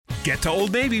Get to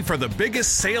Old Navy for the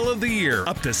biggest sale of the year.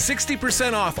 Up to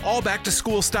 60% off all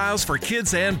back-to-school styles for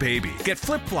kids and baby. Get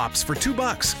flip-flops for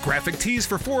 $2, graphic tees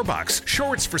for $4,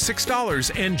 shorts for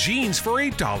 $6, and jeans for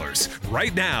 $8.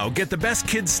 Right now, get the best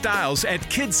kids' styles at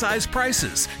kid-size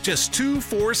prices. Just $2,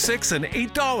 $4, $6, and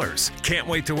 $8. Can't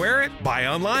wait to wear it? Buy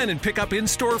online and pick up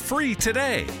in-store free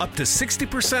today. Up to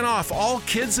 60% off all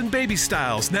kids and baby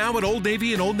styles now at Old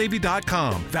Navy and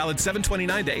OldNavy.com. Valid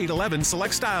 7/29 to 8/11.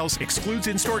 Select styles. Excludes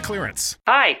in-store clearance.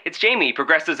 Hi, it's Jamie,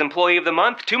 Progressive's Employee of the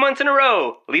Month, 2 months in a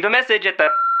row. Leave a message at the...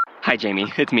 Hi,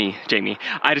 Jamie. It's me, Jamie.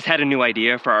 I just had a new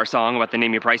idea for our song about the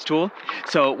Name Your Price tool.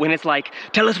 So when it's like,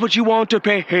 tell us what you want to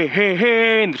pay, hey, hey,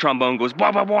 hey, and the trombone goes,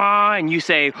 blah, blah, blah, and you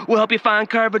say, we'll help you find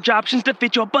coverage options to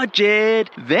fit your budget.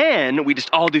 Then we just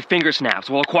all do finger snaps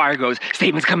while a choir goes,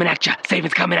 savings coming at ya,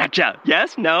 savings coming at ya.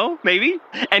 Yes? No? Maybe?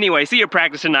 Anyway, see you at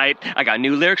practice tonight. I got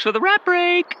new lyrics for the rap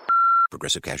break.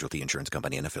 Progressive Casualty Insurance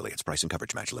Company and Affiliates. Price and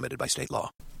coverage match limited by state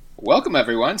law. Welcome,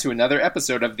 everyone, to another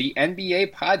episode of the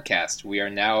NBA Podcast. We are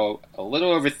now a little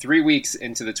over 3 weeks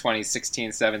into the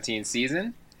 2016-17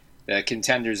 season. The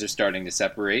contenders are starting to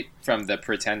separate from the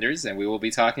pretenders, and we will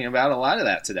be talking about a lot of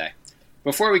that today.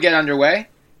 Before we get underway,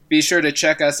 be sure to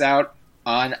check us out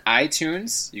on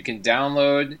iTunes. You can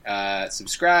download,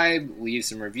 subscribe, leave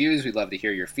some reviews. We'd love to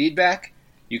hear your feedback.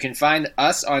 You can find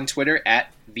us on Twitter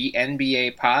at the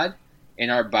NBA Pod. In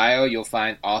our bio, you'll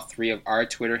find all 3 of our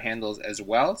Twitter handles as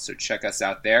well, so check us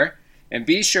out there. And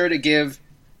be sure to give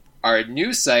our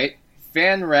new site,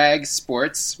 FanRag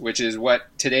Sports, which is what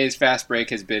today's Fast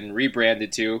Break has been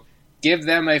rebranded to, give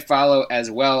them a follow as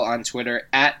well on Twitter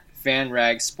at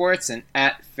FanRag Sports and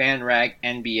at FanRag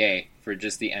NBA for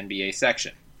just the NBA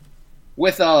section.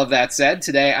 With all of that said,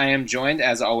 today I am joined,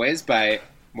 as always, by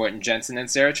Morten Jensen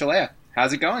and Sarah Cilea.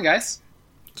 How's it going, guys?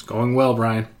 It's going well,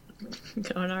 Brian.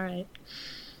 Going all right.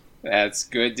 That's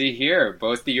good to hear.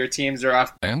 Both of your teams are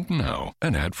off. And now,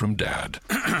 an ad from Dad.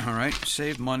 All right,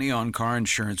 save money on car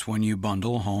insurance when you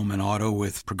bundle home and auto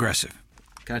with Progressive.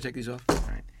 Can I take these off? All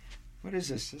right. What is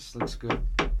this? This looks good.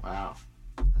 Wow,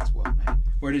 that's well made.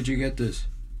 Where did you get this?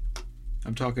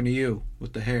 I'm talking to you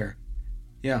with the hair.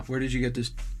 Yeah, where did you get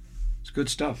this? It's good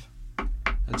stuff.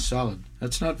 That's solid.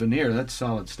 That's not veneer. That's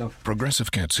solid stuff.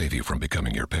 Progressive can't save you from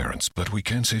becoming your parents, but we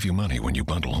can save you money when you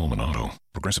bundle home and auto.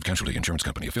 Progressive Casualty Insurance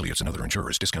Company, affiliates, and other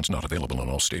insurers. Discounts not available in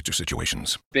all states or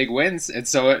situations. Big wins, and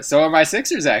so are my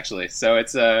Sixers, actually. So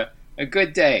it's a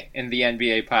good day in the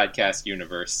NBA podcast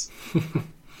universe.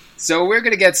 So we're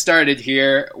going to get started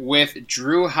here with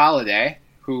Jrue Holiday,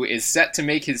 who is set to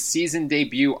make his season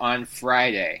debut on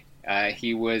Friday.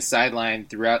 He was sidelined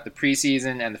throughout the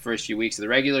preseason and the first few weeks of the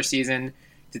regular season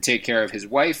to take care of his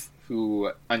wife, who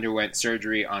underwent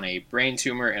surgery on a brain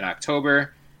tumor in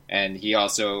October. And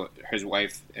his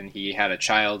wife, and he had a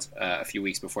child a few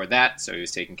weeks before that, so he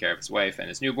was taking care of his wife and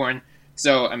his newborn.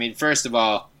 So, I mean, first of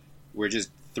all, we're just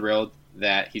thrilled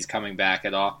that he's coming back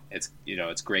at all. It's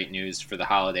great news for the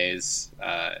holidays.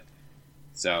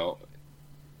 So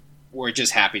we're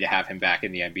just happy to have him back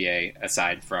in the NBA,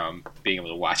 aside from being able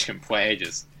to watch him play.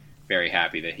 Just very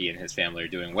happy that he and his family are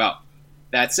doing well.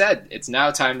 That said, it's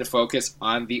now time to focus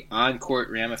on the on-court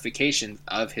ramifications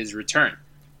of his return.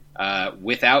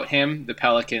 Without him, the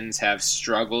Pelicans have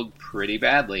struggled pretty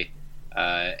badly,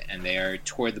 and they are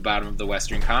toward the bottom of the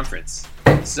Western Conference.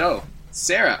 So,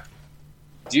 Sarah,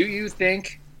 do you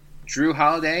think Jrue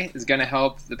Holiday is going to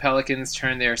help the Pelicans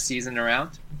turn their season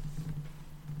around?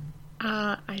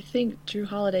 I think Jrue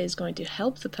Holiday is going to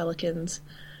help the Pelicans.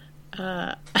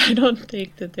 I don't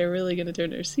think that they're really going to turn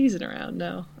their season around,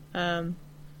 no.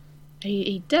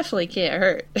 He definitely can't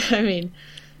hurt. I mean,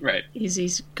 right.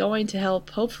 He's going to help,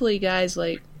 hopefully, guys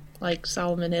like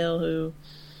Solomon Hill, who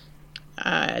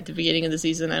at the beginning of the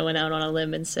season I went out on a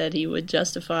limb and said he would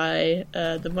justify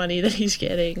the money that he's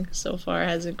getting. So far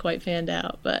hasn't quite panned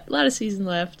out, but a lot of season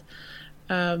left.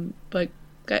 But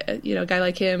a guy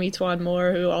like him, Etuan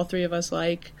Moore, who all 3 of us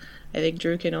like, I think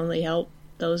Jrue can only help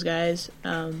those guys.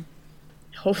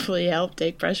 Hopefully help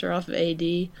take pressure off of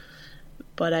AD.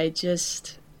 But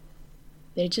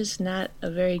they're just not a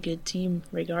very good team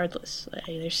regardless.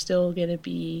 They're still going to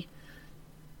be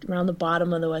around the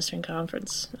bottom of the Western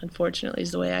Conference, unfortunately,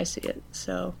 is the way I see it.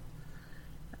 So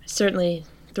certainly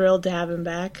thrilled to have him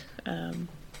back. And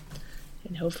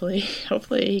hopefully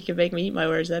he can make me eat my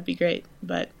words. That'd be great.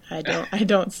 But I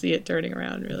don't see it turning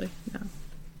around, really. No.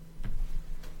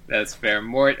 That's fair.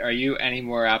 Mort, are you any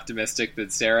more optimistic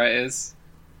than Sarah is?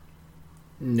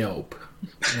 Nope.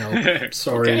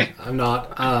 Sorry, Okay. I'm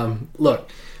not. Look,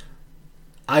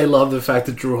 I love the fact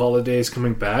that Jrue Holiday is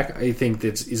coming back. I think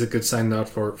that is a good sign,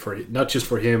 not just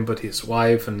for him, but his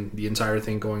wife and the entire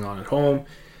thing going on at home.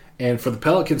 And for the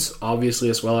Pelicans,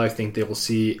 obviously as well, I think they will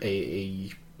see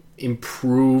a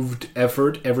improved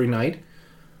effort every night.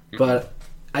 But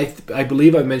I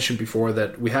believe I mentioned before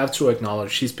that we have to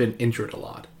acknowledge he's been injured a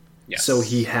lot. Yes. So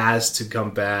he has to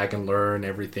come back and learn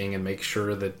everything and make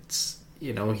sure that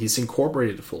he's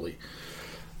incorporated fully.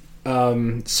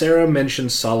 Sarah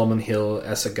mentioned Solomon Hill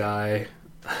as a guy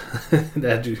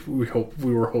that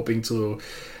we were hoping to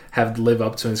have live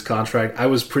up to his contract. I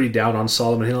was pretty down on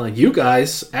Solomon Hill, and you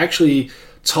guys actually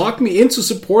talked me into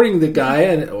supporting the guy.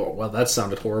 And that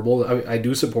sounded horrible. I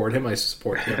do support him. I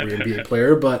support every NBA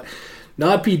player, but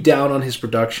not be down on his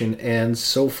production. And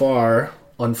so far,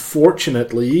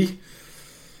 unfortunately,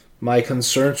 my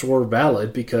concerns were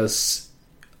valid because,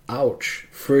 ouch,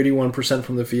 31%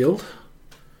 from the field.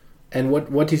 And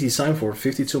what did he sign for?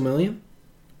 $52 million?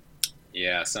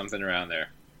 Yeah, something around there.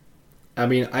 I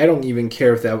mean, I don't even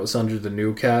care if that was under the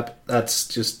new cap. That's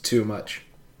just too much.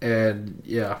 And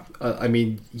yeah, I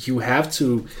mean, you have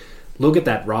to look at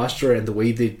that roster and the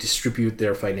way they distribute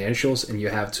their financials, and you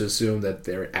have to assume that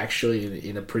they're actually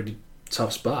in a pretty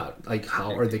tough spot. Like,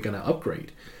 how are they going to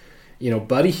upgrade?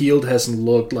 Buddy Hield hasn't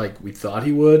looked like we thought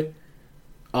he would.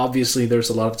 Obviously, there's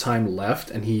a lot of time left,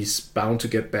 and he's bound to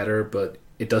get better, but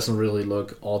it doesn't really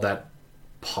look all that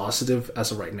positive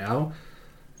as of right now.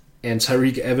 And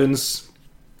Tyreke Evans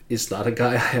is not a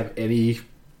guy I have any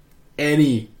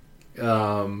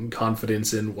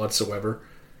confidence in whatsoever,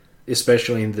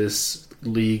 especially in this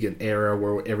league and era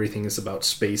where everything is about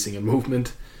spacing and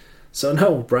movement. So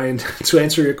no, Brian, to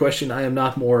answer your question, I am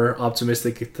not more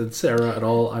optimistic than Sarah at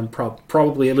all. I'm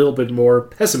probably a little bit more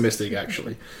pessimistic,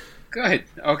 actually. Good.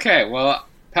 Okay, well,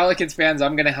 Pelicans fans,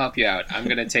 I'm going to help you out. I'm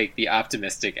going to take the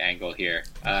optimistic angle here.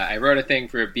 I wrote a thing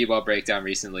for a B-Ball Breakdown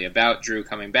recently about Jrue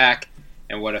coming back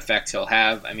and what effect he'll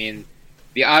have. I mean,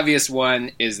 the obvious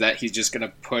one is that he's just going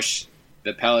to push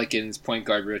the Pelicans' point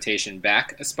guard rotation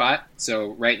back a spot.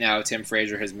 So right now, Tim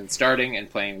Frazier has been starting and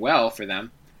playing well for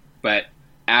them. But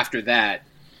after that,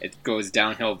 it goes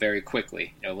downhill very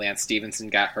quickly. Lance Stevenson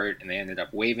got hurt and they ended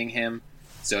up waiving him.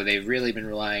 So they've really been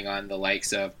relying on the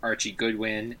likes of Archie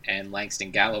Goodwin and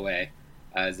Langston Galloway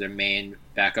as their main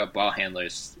backup ball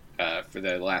handlers for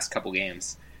the last couple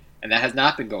games. And that has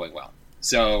not been going well.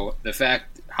 So the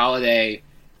fact Holiday,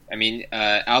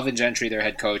 Alvin Gentry, their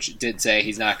head coach, did say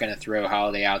he's not going to throw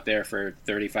Holiday out there for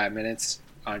 35 minutes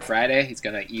on Friday. He's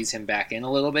going to ease him back in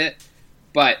a little bit.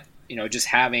 But, just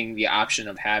having the option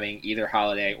of having either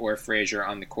Holiday or Frazier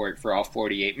on the court for all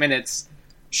 48 minutes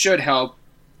should help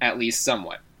at least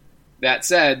somewhat. That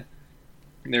said,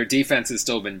 their defense has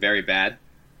still been very bad.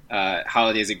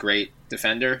 Holiday is a great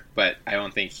defender, but I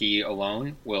don't think he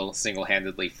alone will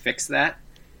single-handedly fix that.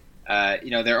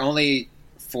 They're only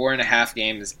 4.5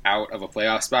 games out of a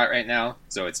playoff spot right now,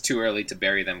 so it's too early to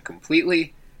bury them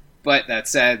completely. But that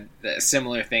said, a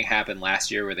similar thing happened last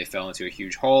year where they fell into a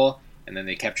huge hole, and then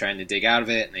they kept trying to dig out of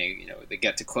it, and they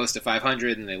get to close to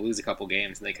 500, and they lose a couple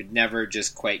games, and they could never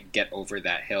just quite get over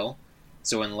that hill.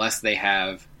 So unless they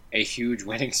have a huge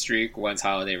winning streak once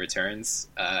Holiday returns,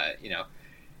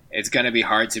 it's going to be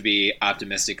hard to be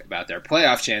optimistic about their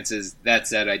playoff chances. That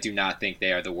said, I do not think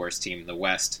they are the worst team in the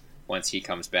West once he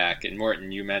comes back. And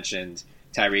Morten, you mentioned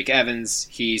Tyreke Evans.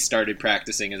 He started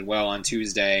practicing as well on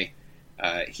Tuesday.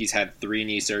 He's had 3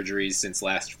 knee surgeries since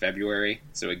last February.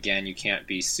 So again, you can't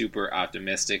be super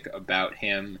optimistic about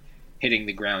him hitting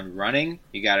the ground running.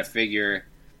 You got to figure,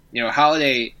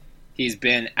 Holiday, he's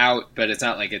been out, but it's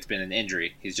not like it's been an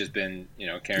injury. He's just been,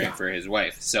 caring for his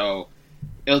wife. So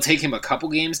it'll take him a couple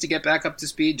games to get back up to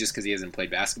speed just because he hasn't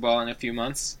played basketball in a few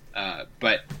months.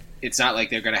 But it's not like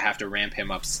they're going to have to ramp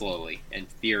him up slowly. In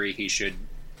theory, he should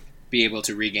be able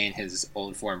to regain his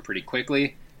old form pretty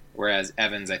quickly, whereas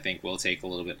Evans, I think, will take a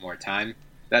little bit more time.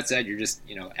 That said, you're just,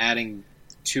 adding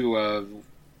 2 of,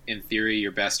 in theory,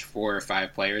 your best 4 or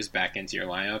 5 players back into your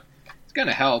lineup. It's going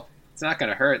to help. It's not going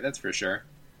to hurt, that's for sure.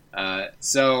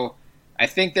 So I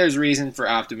think there's reason for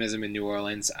optimism in New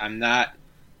Orleans. I'm not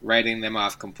writing them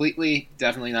off completely.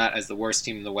 Definitely not as the worst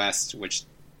team in the West, which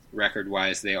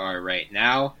record-wise they are right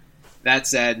now. That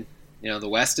said, the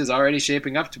West is already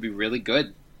shaping up to be really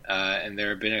good. And there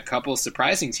have been a couple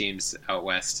surprising teams out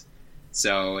West.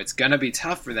 So it's going to be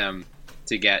tough for them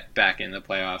to get back in the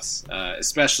playoffs,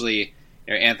 especially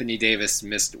Anthony Davis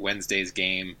missed Wednesday's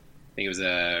game. I think it was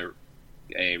a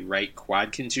right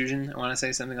quad contusion, I want to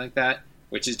say, something like that,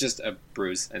 which is just a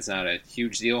bruise. It's not a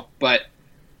huge deal, but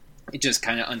it just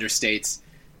kind of understates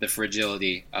the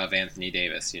fragility of Anthony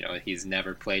Davis. He's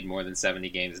never played more than 70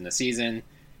 games in a season.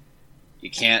 You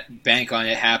can't bank on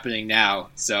it happening now.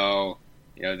 So,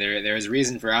 there is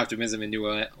reason for optimism in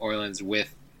New Orleans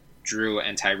with Jrue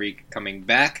and Tyreke coming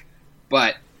back,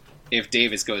 but if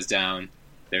Davis goes down,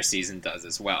 their season does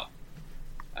as well.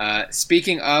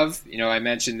 Speaking of, I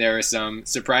mentioned there are some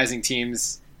surprising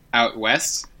teams out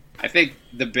west. I think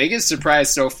the biggest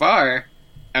surprise so far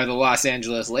are the Los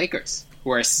Angeles Lakers,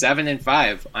 who are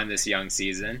 7-5 on this young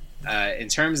season. In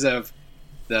terms of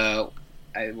the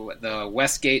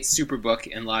Westgate Superbook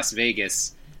in Las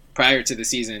Vegas, prior to the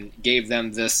season, gave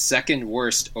them the second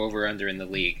worst over/under in the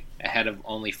league, ahead of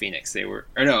only Phoenix.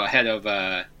 Ahead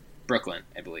of Brooklyn,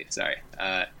 I believe. Sorry.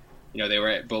 They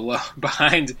were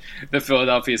behind the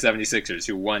Philadelphia 76ers,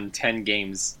 who won 10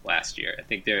 games last year. I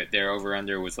think their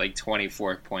over/under was like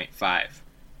 24.5.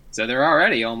 So they're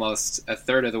already almost a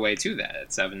third of the way to that at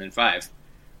 7-5.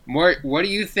 Mort, what do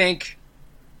you think?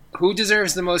 Who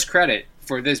deserves the most credit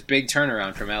for this big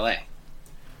turnaround from LA?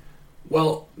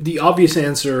 Well, the obvious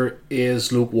answer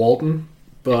is Luke Walton,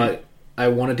 but I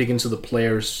want to dig into the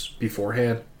players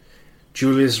beforehand.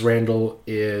 Julius Randle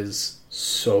is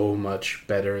so much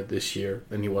better this year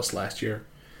than he was last year.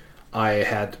 I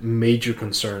had major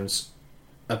concerns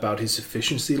about his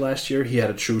efficiency last year. He had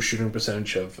a true shooting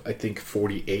percentage of, I think,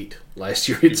 48 last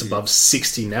year. It's above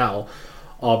 60 now.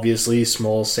 Obviously,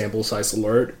 small sample size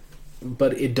alert,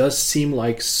 but it does seem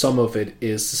like some of it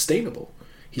is sustainable.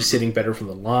 He's hitting better from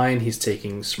the line. He's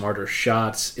taking smarter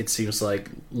shots. It seems like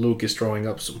Luke is throwing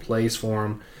up some plays for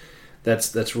him.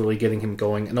 That's really getting him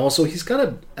going. And also, he's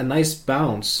got a nice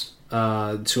bounce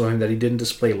to him that he didn't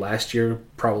display last year,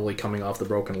 probably coming off the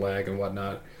broken leg and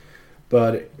whatnot.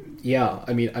 But, yeah,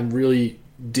 I mean, I'm really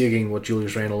digging what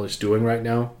Julius Randle is doing right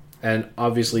now. And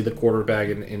obviously the quarterback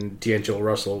in D'Angelo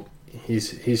Russell,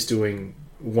 he's doing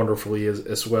wonderfully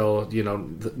as well.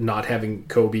 Not having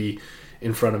Kobe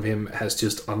in front of him has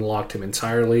just unlocked him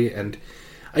entirely. And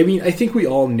I mean, I think we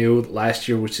all knew last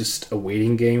year was just a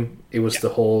waiting game. It was the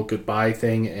whole goodbye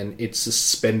thing, and it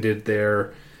suspended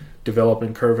their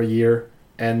development curve a year.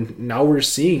 And now we're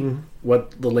seeing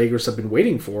what the Lakers have been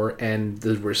waiting for, and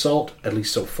the result, at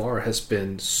least so far, has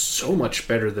been so much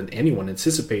better than anyone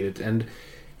anticipated. And,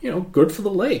 good for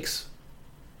the Lakes.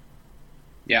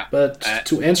 Yeah. But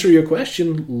to answer your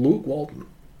question, Luke Walton.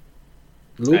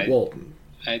 Walton.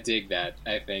 I dig that.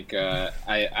 I think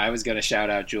I was going to shout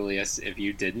out Julius if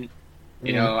you didn't.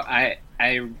 I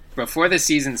before the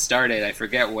season started, I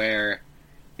forget where,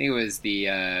 I think it was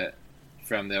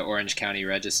from the Orange County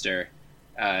Register,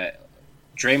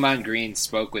 Draymond Green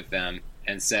spoke with them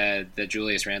and said that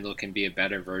Julius Randle can be a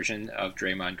better version of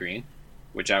Draymond Green,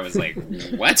 which I was like,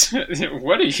 what?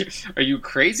 What are you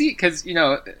crazy? Because,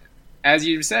 as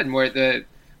you said, the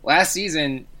last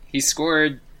season he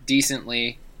scored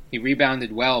decently, he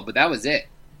rebounded well, but that was it.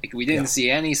 Like, we didn't see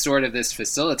any sort of this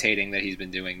facilitating that he's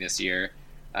been doing this year.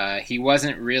 He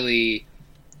wasn't really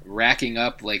racking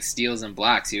up like steals and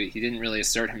blocks. He didn't really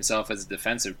assert himself as a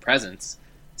defensive presence.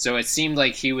 So it seemed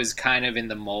like he was kind of in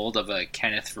the mold of a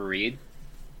Kenneth Faried.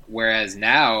 Whereas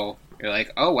now you're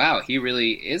like, oh wow, he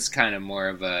really is kind of more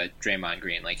of a Draymond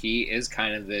Green. Like, he is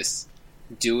kind of this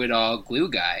do-it-all glue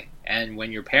guy. And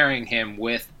when you're pairing him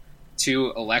with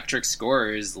two electric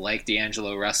scorers like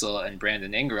D'Angelo Russell and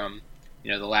Brandon Ingram,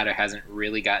 the latter hasn't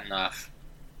really gotten off.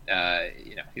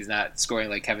 He's not scoring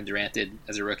like Kevin Durant did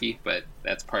as a rookie, but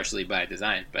that's partially by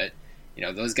design. But,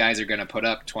 those guys are going to put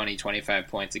up 20, 25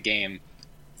 points a game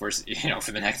for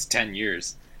the next 10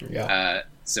 years. Yeah.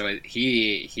 So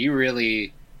he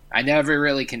really, I never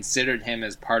really considered him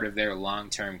as part of their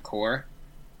long-term core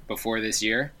before this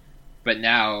year, but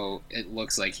now it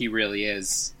looks like he really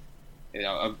is,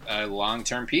 a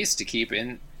long-term piece to keep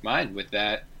in mind with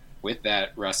that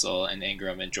Russell and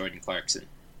Ingram and Jordan Clarkson.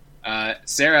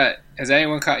 Sarah, has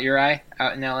anyone caught your eye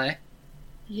out in LA?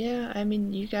 Yeah, I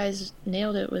mean, you guys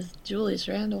nailed it with Julius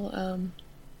Randle.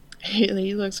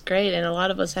 He looks great, and a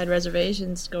lot of us had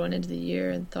reservations going into the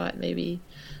year and thought maybe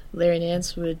Larry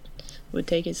Nance would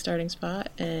take his starting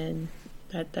spot, and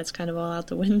that's kind of all out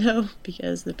the window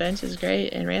because the bench is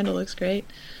great and Randle looks great.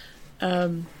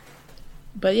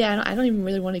 But yeah, I don't even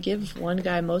really want to give one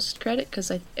guy most credit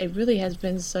because it really has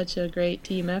been such a great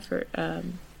team effort.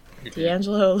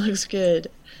 D'Angelo looks good.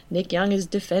 Nick Young is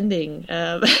defending.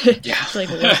 It's like,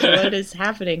 what is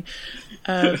happening?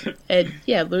 And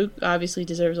yeah, Luke obviously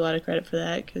deserves a lot of credit for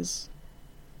that because,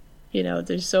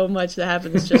 there's so much that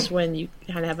happens just when you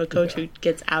kind of have a coach who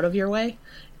gets out of your way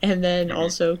and then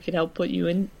also can help put you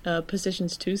in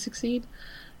positions to succeed.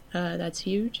 That's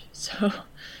huge. So,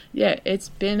 yeah, it's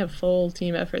been a full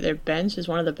team effort. Their bench is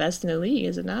one of the best in the league,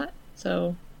 is it not?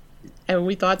 So, and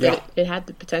we thought that it had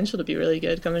the potential to be really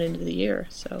good coming into the year.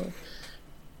 So,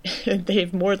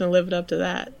 they've more than lived up to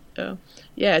that. So,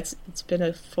 yeah, it's been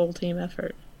a full team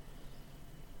effort.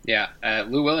 Yeah,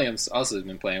 Lou Williams also has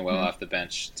been playing well off the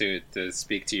bench. To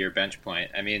speak to your bench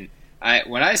point, I mean,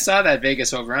 when I saw that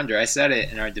Vegas over/under, I said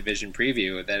it in our division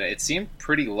preview that it seemed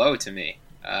pretty low to me.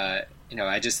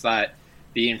 I just thought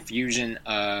the infusion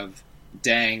of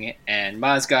Deng and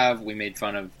Mozgov. We made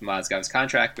fun of Mozgov's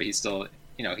contract, but he's still,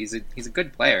 he's a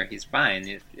good player. He's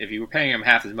fine. If you were paying him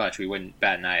half as much, we wouldn't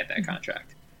bat an eye at that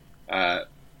contract.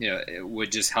 It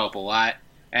would just help a lot.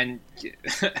 And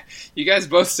you guys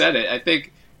both said it. I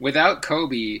think without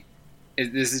Kobe,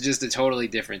 this is just a totally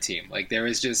different team. Like, there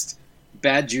was just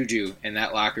bad juju in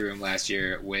that locker room last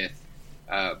year with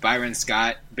Byron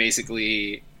Scott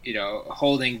basically,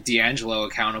 holding D'Angelo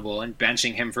accountable and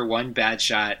benching him for one bad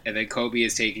shot, and then Kobe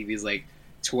is taking these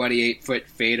 28-foot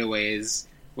fadeaways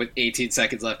with 18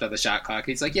 seconds left on the shot clock.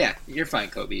 He's like, "Yeah, you're fine,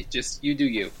 Kobe. Just you do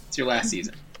you. It's your last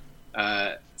season."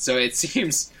 So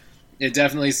it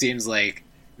definitely seems like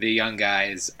the young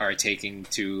guys are taking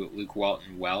to Luke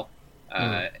Walton well.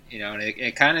 And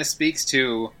it kind of speaks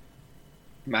to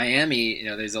Miami.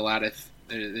 There's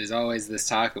always this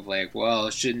talk of well,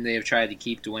 shouldn't they have tried to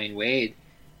keep Dwayne Wade?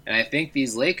 And I think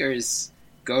these Lakers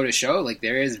go to show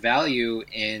there is value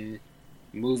in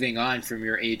moving on from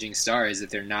your aging stars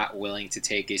if they're not willing to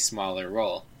take a smaller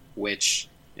role, which,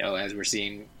 as we're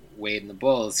seeing Wade in the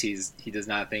Bulls, he does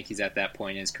not think he's at that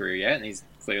point in his career yet, and he's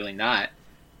clearly not.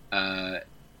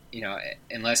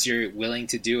 Unless you're willing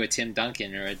to do a Tim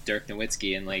Duncan or a Dirk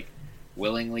Nowitzki and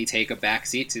willingly take a back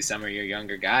seat to some of your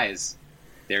younger guys,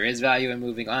 there is value in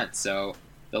moving on. So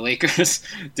the Lakers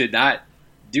did not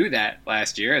do that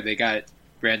last year. They got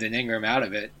Brandon Ingram out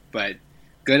of it, but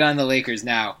good on the Lakers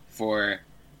now for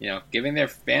giving their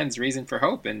fans reason for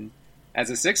hope. And as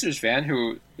a Sixers fan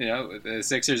who, the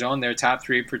Sixers own their top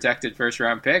 3 protected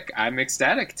first-round pick, I'm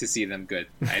ecstatic to see them good.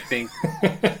 I think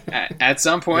at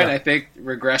some point, I think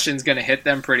regression's going to hit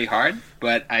them pretty hard,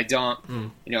 but I don't,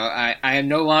 I am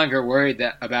no longer worried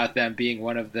about them being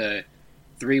one of the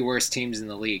 3 worst teams in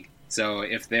the league. So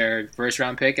if their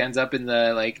first-round pick ends up in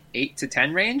the 8 to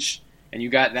 10 range, and you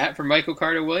got that from Michael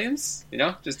Carter-Williams,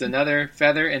 just another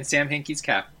feather in Sam Hinkie's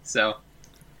cap. So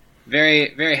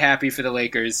very, very happy for the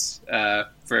Lakers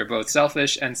for both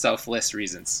selfish and selfless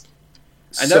reasons.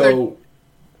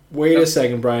 Wait a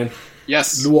second, Brian.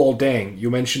 Yes. Luol Deng. You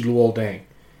mentioned Luol Deng.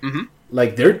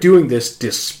 Mm-hmm. They're doing this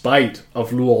despite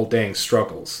of Luol Deng's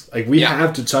struggles. We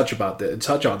have to touch on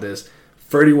this.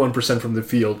 31% from the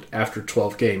field after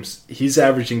 12 games. He's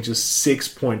averaging just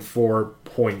 6.4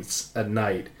 points a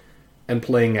night and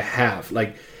playing a half.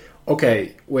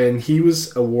 When he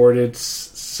was awarded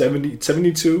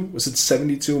 72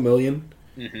 million?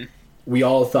 Mm-hmm. We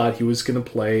all thought he was going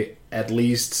to play at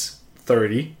least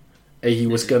 30. And he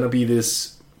was going to be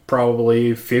this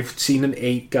probably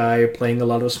 15-8 guy playing a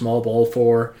lot of small ball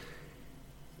for.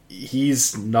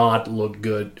 He's not looked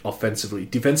good offensively.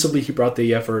 Defensively, he brought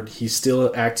the effort. He's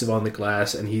still active on the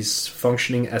glass, and he's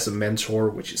functioning as a mentor,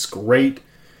 which is great.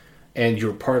 And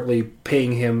you're partly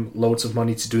paying him loads of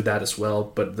money to do that as well.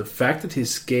 But the fact that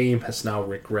his game has now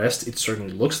regressed, it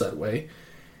certainly looks that way.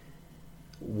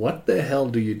 What the hell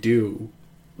do you do,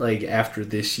 after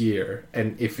this year?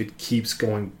 And if it keeps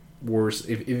going worse,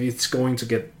 if it's going to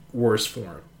get worse for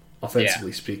him,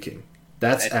 offensively speaking,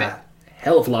 that's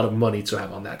hell of a lot of money to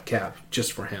have on that cap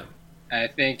just for him. I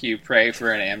think you pray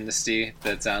for an amnesty.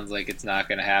 That sounds like it's not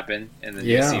going to happen in the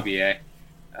new CBA.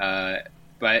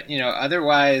 But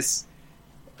otherwise,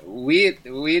 we're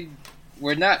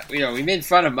not. We made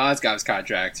fun of Mozgov's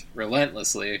contract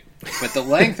relentlessly, but the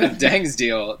length of Deng's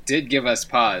deal did give us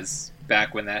pause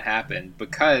back when that happened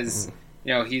because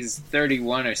he's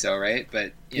 31 or so, right?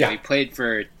 But he played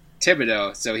for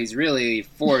Thibodeau, so he's really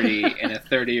 40 in a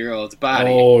 30-year-old's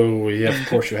body. Oh, yeah, of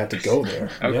course you had to go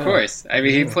there. Of course. I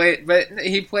mean,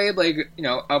 he played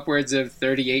upwards of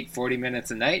 38, 40 minutes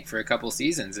a night for a couple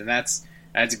seasons, and that's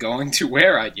going to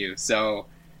wear on you. So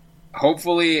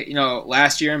hopefully,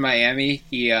 last year in Miami,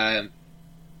 he I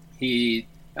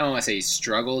don't want to say he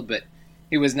struggled, but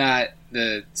he was not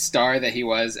the star that he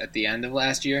was at the end of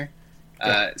last year.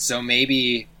 So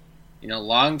maybe,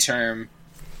 long term,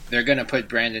 they're going to put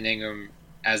Brandon Ingram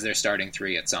as their starting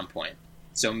 3 at some point.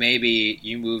 So maybe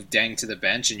you move Deng to the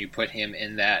bench and you put him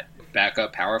in that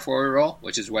backup power forward role,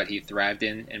 which is what he thrived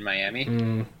in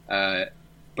Miami.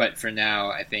 But for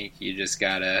now, I think you just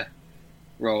got to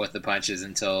roll with the punches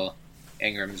until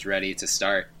Ingram's ready to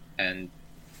start. And,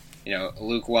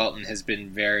 Luke Walton has been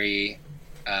very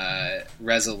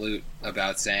resolute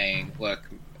about saying, look,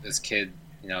 this kid,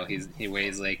 he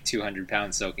weighs 200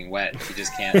 pounds soaking wet. He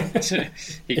just can't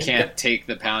can't take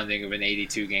the pounding of an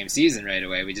 82 game season right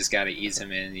away. We just got to ease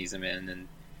him in, and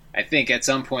I think at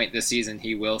some point this season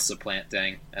he will supplant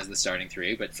Deng as the starting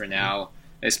 3. But for now,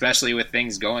 especially with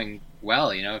things going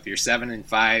well, if you're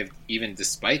 7-5, even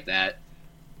despite that,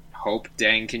 hope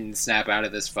Deng can snap out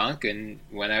of this funk, and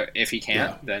if he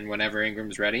can't, then whenever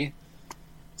Ingram's ready,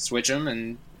 switch him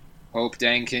and hope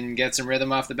Deng can get some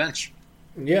rhythm off the bench.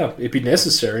 Yeah, it'd be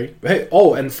necessary. Hey,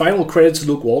 and final credit to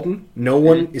Luke Walton. No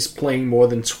one is playing more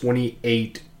than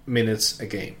 28 minutes a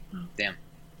game. Damn.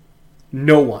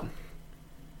 No one.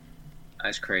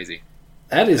 That's crazy.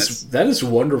 That is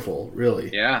wonderful, really.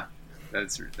 Yeah,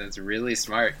 that's really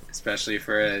smart, especially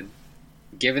for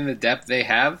given the depth they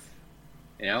have.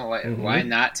 Why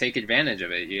not take advantage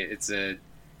of it?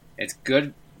 It's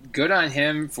good on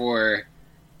him for.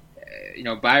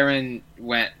 Byron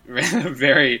went a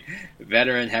very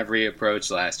veteran-heavy approach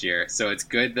last year, so it's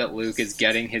good that Luke is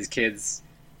getting his kids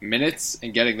minutes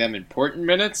and getting them important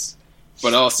minutes,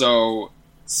 but also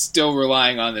still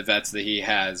relying on the vets that he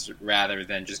has rather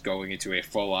than just going into a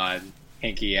full-on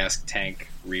Hinkie-esque tank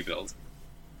rebuild.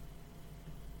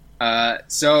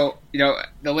 So the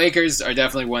Lakers are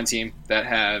definitely one team that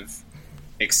have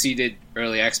exceeded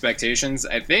early expectations.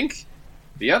 I think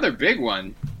the other big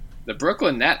one, the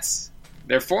Brooklyn Nets.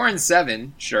 They're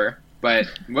 4-7, sure, but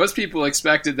most people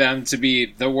expected them to be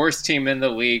the worst team in the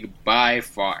league by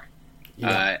far.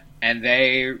 Yeah. And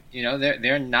they're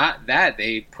not that.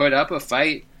 They put up a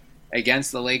fight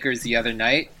against the Lakers the other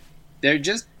night. They're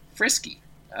just frisky.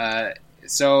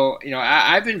 So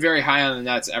I've been very high on the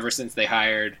Nets ever since they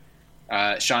hired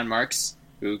Sean Marks,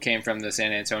 who came from the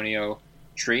San Antonio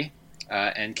tree,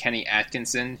 and Kenny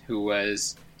Atkinson, who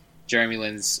was Jeremy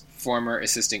Lin's former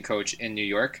assistant coach in New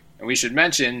York. And we should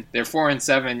mention they're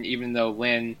 4-7, even though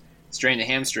Lin strained a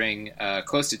hamstring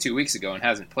close to 2 weeks ago and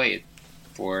hasn't played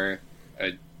for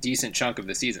a decent chunk of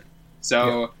the season.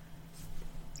 So,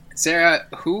 Sarah,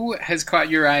 who has caught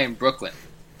your eye in Brooklyn?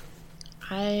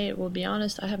 I will be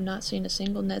honest, I have not seen a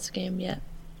single Nets game yet.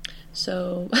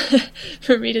 So,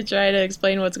 for me to try to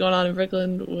explain what's going on in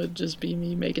Brooklyn would just be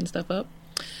me making stuff up.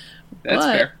 That's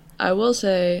fair. I will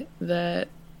say that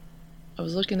I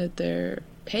was looking at their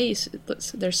pace.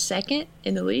 They're second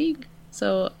in the league,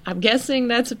 so I'm guessing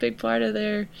that's a big part of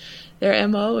their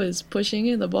MO is pushing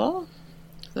in the ball.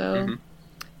 So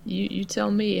you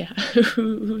tell me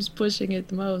who's pushing it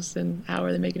the most and how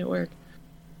are they making it work.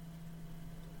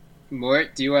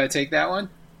 Mort, do you want to take that one?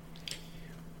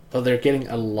 Well, they're getting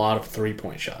a lot of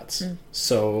 3-point shots.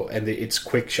 So, and it's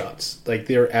quick shots. Like,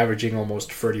 they're averaging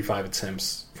almost 35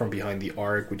 attempts from behind the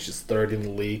arc, which is third in the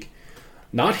league.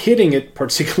 Not hitting it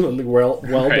particularly well,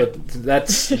 right. But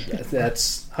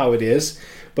that's how it is.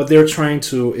 But they're trying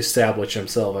to establish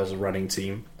themselves as a running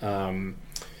team. Sean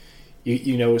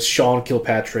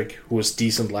Kilpatrick, who was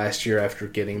decent last year after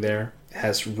getting there,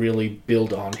 has really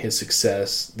built on his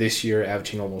success this year,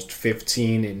 averaging almost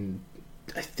 15 in,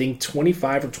 I think,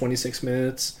 25 or 26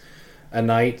 minutes a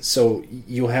night. So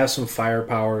you have some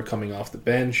firepower coming off the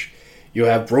bench. You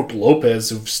have Brook Lopez,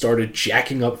 who started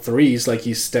jacking up threes like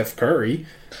he's Steph Curry.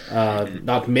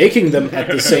 Not making them at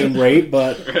the same rate,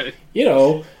 but,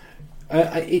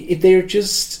 they're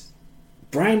just...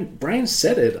 Brian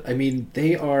said it. I mean,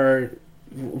 they are...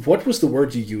 What was the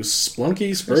word you used?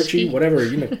 Splunky, spurchy, whatever.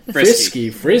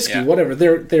 Frisky, yeah. Whatever.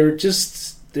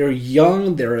 They're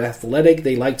young, they're athletic,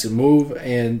 they like to move,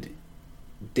 and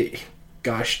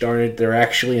gosh darn it, they're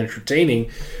actually entertaining,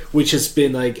 which has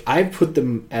been like, I put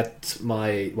them at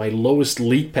my lowest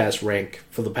league pass rank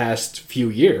for the past few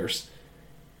years.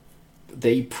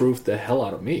 They proved the hell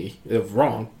out of me.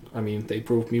 Wrong. I mean, they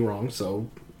proved me wrong, so,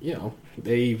 I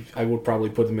would probably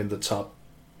put them in the top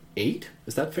 8.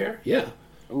 Is that fair? Yeah.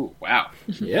 Ooh, wow.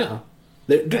 Yeah.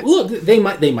 Look, they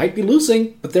might be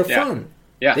losing, but they're fun.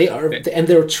 Yeah. They are, and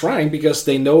they're trying because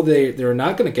they know they're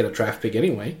not going to get a draft pick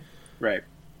anyway. Right.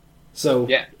 So,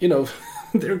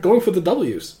 they're going for the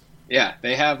W's. Yeah,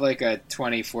 they have like a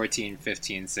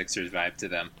 2014-15 Sixers vibe to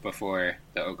them before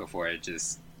the Okafor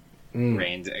just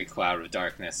rained a cloud of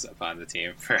darkness upon the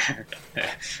team for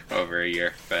over a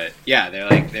year. But yeah, they're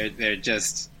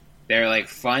like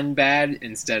fun bad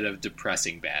instead of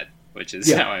depressing bad, which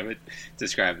is how I would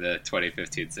describe the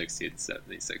 2015-16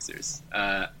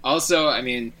 76ers. Also, I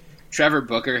mean, Trevor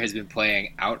Booker has been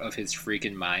playing out of his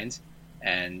freaking mind.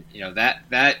 And,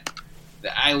 that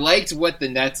I liked what the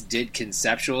Nets did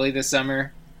conceptually this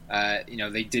summer.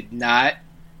 They did not,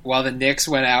 while the Knicks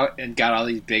went out and got all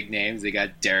these big names, they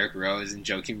got Derrick Rose and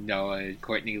Joakim Noah and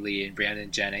Courtney Lee and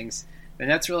Brandon Jennings. The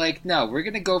Nets were like, no, we're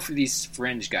going to go for these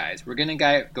fringe guys. We're going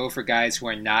to go for guys who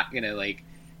are not going to, like,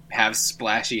 have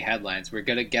splashy headlines. We're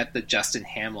going to get the Justin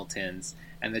Hamiltons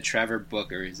and the Trevor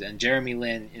Bookers. And Jeremy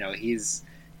Lin,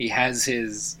 he has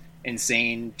his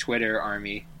insane Twitter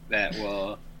army that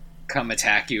will come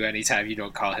attack you anytime you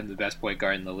don't call him the best point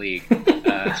guard in the league.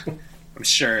 I'm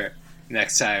sure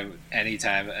next time,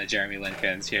 anytime a Jeremy Lin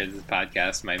fans hear this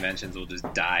podcast, my mentions will just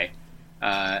die.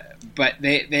 But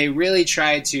they really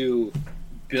tried to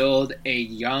build a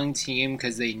young team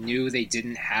because they knew they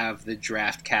didn't have the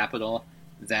draft capital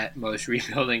that most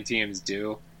rebuilding teams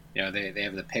do. You know, they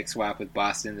have the pick swap with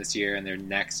Boston this year, and their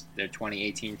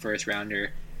 2018 first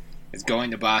rounder is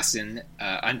going to Boston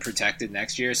unprotected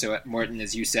next year. So, Morten,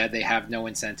 as you said, they have no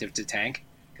incentive to tank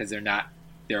because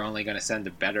they're only going to send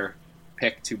a better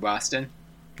pick to Boston.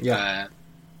 Yeah.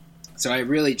 So I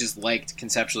really just liked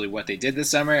conceptually what they did this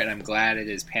summer, and I'm glad it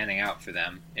is panning out for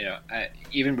them. You know,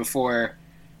 even before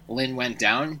Lin went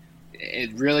down,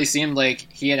 it really seemed like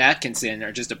he and Atkinson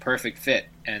are just a perfect fit.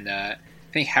 And I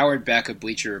think Howard Beck of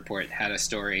Bleacher Report had a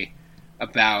story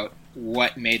about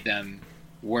what made them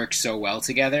work so well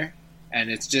together. And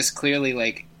it's just clearly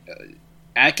like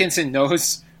Atkinson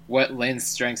knows what Lin's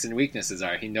strengths and weaknesses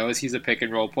are. He knows he's a pick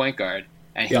and roll point guard,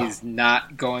 and he's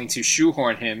not going to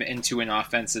shoehorn him into an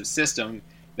offensive system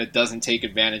that doesn't take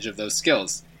advantage of those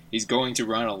skills. He's going to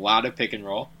run a lot of pick and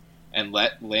roll and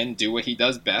let Lin do what he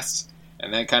does best,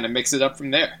 and then kind of mix it up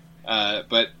from there.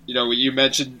 But, you know, you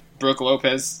mentioned Brook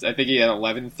Lopez. I think he had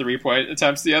 11 three-point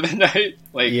attempts the other night.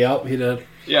 Yep, he did.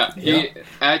 Yeah,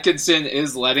 Atkinson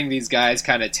is letting these guys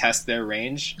kind of test their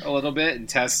range a little bit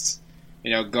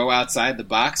and go outside the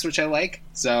box, which I like.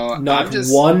 So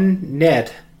one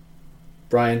net,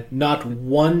 Brian, not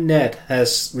one net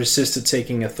has resisted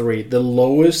taking a three. The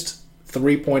lowest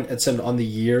 3-point attempt on the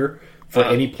year for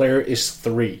any player is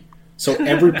 3. So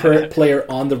every player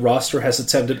on the roster has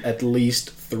attempted at least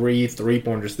 3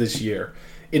 3-pointers this year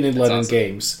in 11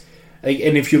 games.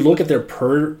 And if you look at their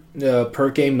per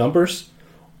game numbers,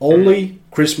 only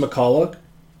Chris McCulloch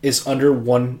is under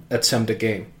 1 attempt a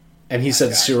game, and he's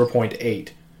at 0.8.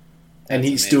 And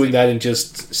he's doing that in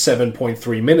just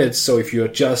 7.3 minutes, so if you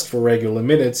adjust for regular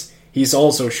minutes, he's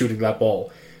also shooting that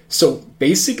ball. So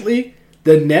basically,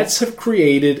 the Nets have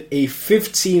created a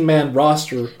 15-man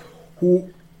roster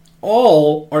who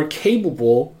all are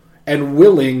capable and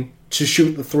willing to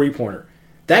shoot the three-pointer.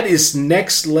 That is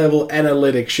next-level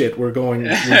analytic shit we're dealing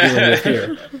with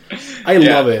here. I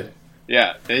love it.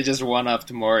 Yeah, they just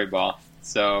one-upped Morey Ball.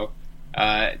 So,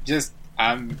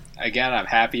 I'm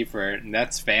happy for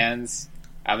Nets fans.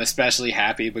 I'm especially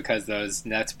happy because those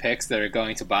Nets picks that are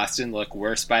going to Boston look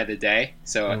worse by the day.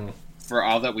 So for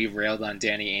all that we've railed on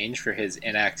Danny Ainge for his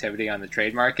inactivity on the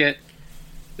trade market,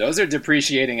 those are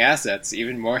depreciating assets,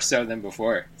 even more so than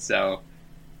before. So,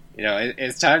 you know,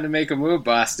 it's time to make a move,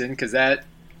 Boston, because that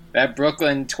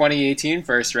Brooklyn 2018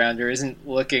 first rounder isn't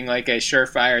looking like a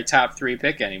surefire top 3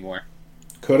 pick anymore.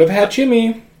 Could have had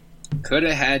Jimmy.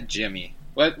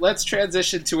 Let's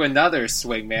transition to another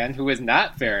swingman who is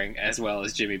not faring as well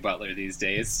as Jimmy Butler these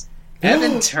days.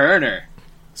 Evan Turner.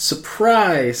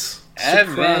 Surprise.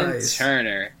 Evan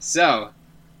Turner. So,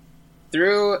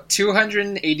 through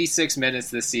 286 minutes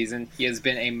this season, he has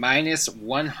been a minus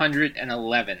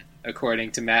 111,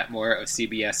 according to Matt Moore of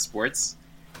CBS Sports.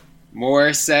 Moore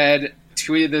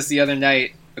tweeted this the other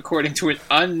night, according to an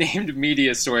unnamed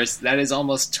media source, that is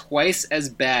almost twice as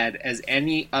bad as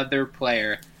any other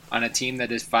player on a team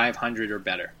that is 500 or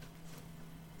better.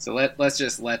 So let's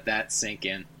just let that sink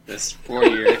in. This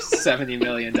 4-year, $70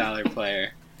 million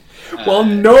player. Well,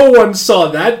 no one saw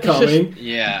that coming.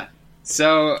 Yeah.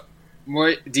 So,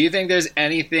 do you think there's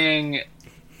anything...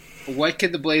 What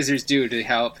could the Blazers do to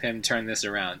help him turn this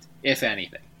around, if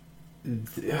anything?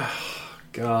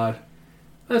 God.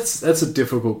 That's a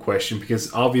difficult question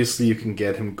because obviously you can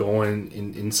get him going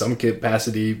in some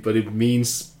capacity, but it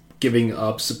means giving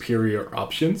up superior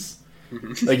options.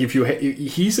 Like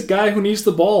he's a guy who needs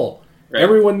the ball. Right.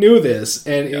 Everyone knew this,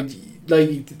 and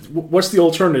what's the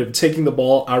alternative? Taking the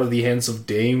ball out of the hands of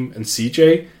Dame and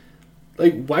CJ?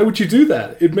 Like, why would you do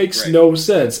that? It makes no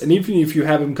sense. And even if you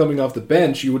have him coming off the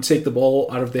bench, you would take the ball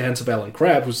out of the hands of Alan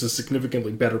Crabb, who's a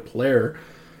significantly better player.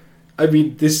 I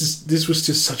mean, this was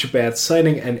just such a bad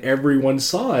signing, and everyone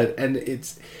saw it. And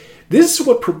this is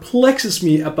what perplexes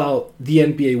me about the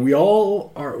NBA.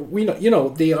 We know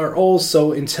they are all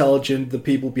so intelligent, the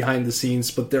people behind the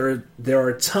scenes, but there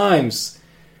are times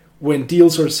when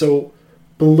deals are so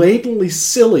blatantly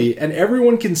silly, and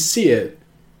everyone can see it,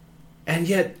 and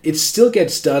yet it still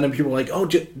gets done, and people are like, "Oh,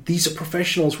 these are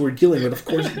professionals we're dealing with. Of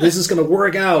course, this is going to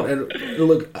work out." And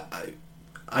look.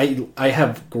 I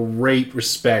have great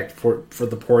respect for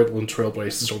the Portland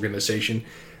Trailblazers organization.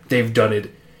 They've done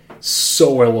it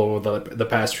so well over the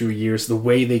past few years. The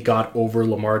way they got over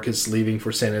LaMarcus leaving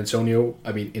for San Antonio,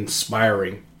 I mean,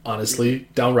 inspiring, honestly.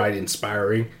 Downright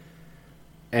inspiring.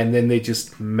 and then they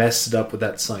just messed it up with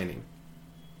that signing.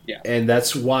 Yeah. And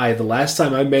that's why the last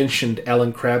time I mentioned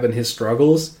Alan Crabb and his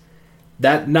struggles,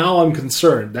 that now I'm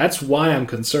concerned. That's why I'm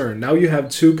concerned. Now you have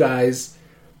two guys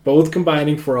both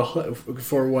combining for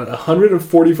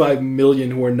 145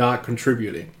 million who are not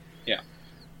contributing. Yeah.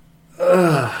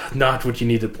 Not what you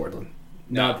needed, Portland.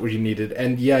 No. Not what you needed.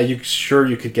 And yeah, you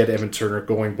could get Evan Turner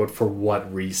going, but for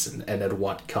what reason and at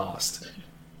what cost?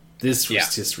 This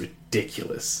was just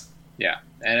ridiculous. Yeah.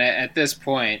 And at this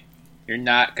point, you're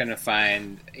not going to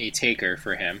find a taker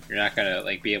for him. You're not going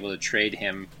to be able to trade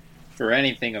him for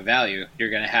anything of value. You're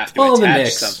going to have to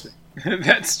attach something.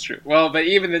 That's true. Well, but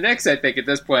even the Knicks, I think, at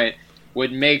this point,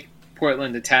 would make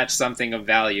Portland attach something of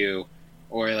value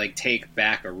or take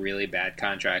back a really bad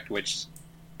contract, which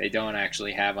they don't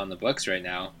actually have on the books right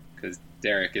now because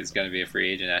Derek is going to be a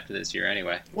free agent after this year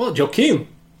anyway. Well, Joakim.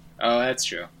 Oh, that's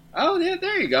true. Oh, yeah,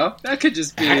 there you go. That could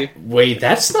just be... Wait,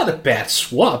 that's not a bad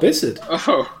swap, is it?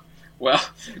 Oh, well,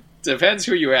 depends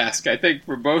who you ask. I think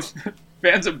for both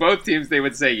fans of both teams, they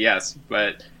would say yes.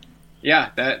 But, yeah,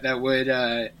 that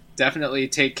would definitely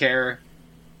take care...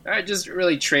 just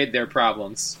really trade their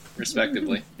problems,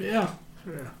 respectively. Yeah.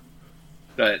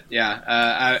 But,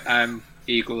 yeah, I'm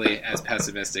equally as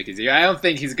pessimistic as you. I don't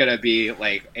think he's going to be,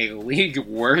 a league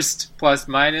worst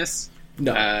plus-minus.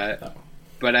 No.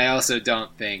 But I also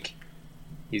don't think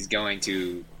he's going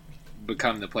to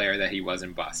become the player that he was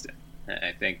in Boston.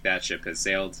 I think that ship has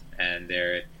sailed, and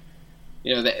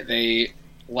the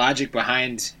logic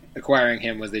behind acquiring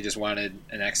him was they just wanted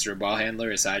an extra ball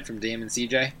handler aside from Dame and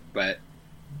CJ. But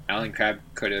Alan Crabb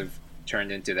could have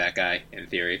turned into that guy in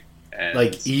theory, and,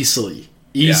 easily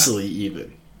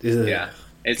even. Yeah,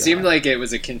 it seemed like it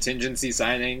was a contingency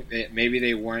signing. Maybe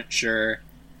they weren't sure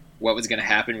what was going to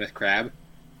happen with Crabb.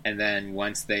 And then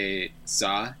once they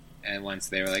saw, and once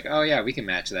they were like, "Oh yeah, we can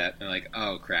match that," they're like,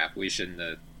 "Oh crap, we shouldn't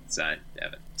have signed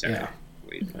Evan." Sorry,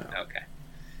 okay.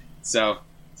 So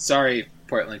sorry,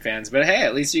 Portland fans, but hey,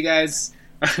 at least you guys,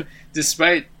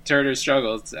 despite Turner's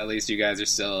struggles, at least you guys are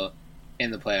still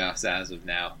in the playoffs as of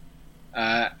now.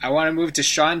 I want to move to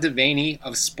Sean Devaney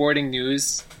of Sporting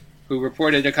News, who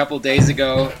reported a couple days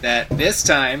ago that this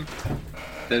time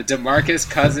the DeMarcus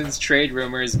Cousins trade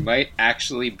rumors might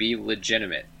actually be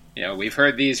legitimate. We've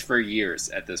heard these for years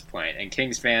at this point, and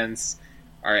Kings fans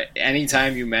are,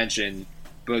 anytime you mention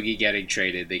Boogie getting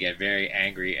traded, they get very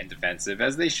angry and defensive,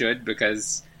 as they should,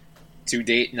 because to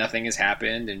date nothing has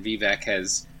happened, and Vivek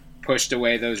has pushed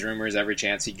away those rumors every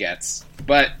chance he gets.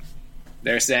 But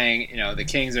they're saying, the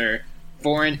Kings are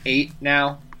 4-8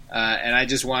 now, and I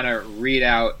just want to read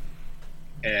out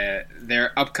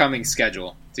their upcoming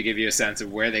schedule to give you a sense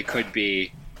of where they could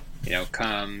be,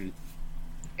 come,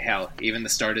 hell, even the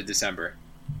start of December.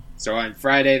 So on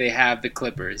Friday, they have the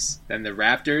Clippers, then the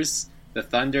Raptors, the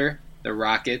Thunder, the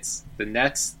Rockets, the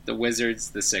Nets, the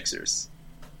Wizards, the Sixers.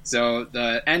 So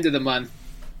the end of the month,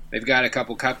 they've got a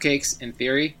couple cupcakes in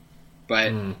theory,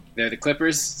 but they're the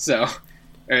Clippers,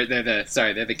 they're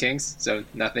the Kings, so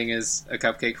nothing is a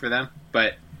cupcake for them.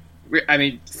 But I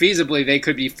mean, feasibly, they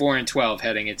could be 4-12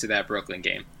 heading into that Brooklyn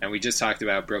game. And we just talked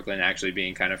about Brooklyn actually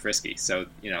being kind of frisky. So,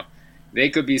 they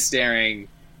could be staring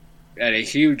at a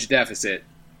huge deficit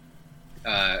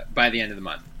by the end of the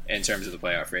month in terms of the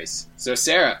playoff race. So,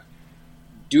 Sarah,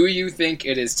 do you think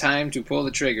it is time to pull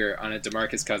the trigger on a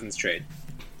DeMarcus Cousins trade?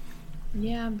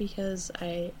 Yeah, because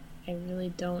I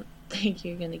really don't think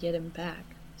you're going to get him back.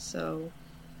 So,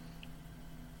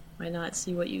 why not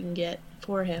see what you can get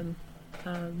for him?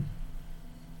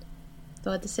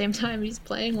 Though at the same time, he's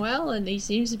playing well, and he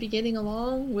seems to be getting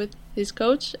along with his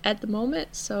coach at the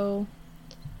moment, so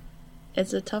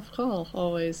it's a tough call,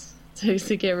 always, to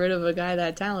get rid of a guy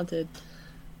that talented.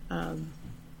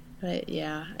 But,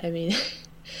 yeah, I mean,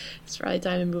 it's probably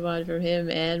time to move on from him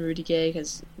and Rudy Gay,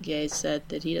 because Gay said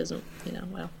that he doesn't,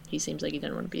 he seems like he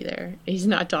doesn't want to be there. He's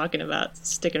not talking about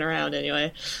sticking around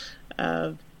anyway.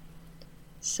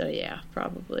 So, yeah,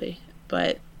 probably.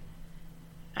 But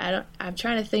I'm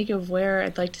trying to think of where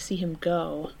I'd like to see him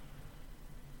go.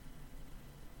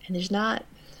 And there's not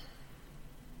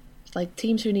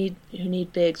teams who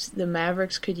need bigs. The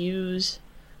Mavericks could use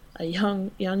a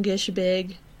youngish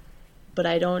big, but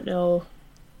I don't know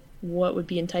what would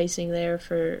be enticing there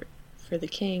for the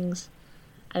Kings.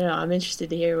 I don't know. I'm interested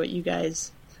to hear what you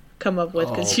guys come up with,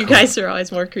 because you guys are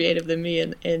always more creative than me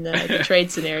in the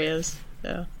trade scenarios.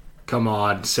 So. Come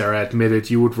on, Sarah, admit it.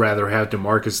 You would rather have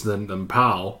DeMarcus than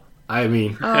Powell. I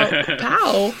mean...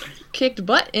 Powell kicked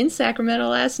butt in Sacramento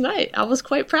last night. I was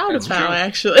quite proud of Powell,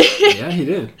 actually. Yeah, he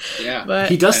did. Yeah. But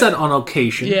he does that on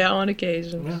occasion. Yeah, on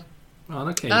occasion. Yeah. On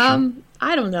occasion.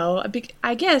 I don't know.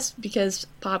 I guess because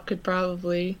Pop could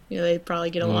probably, they'd probably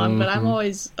get along. But I'm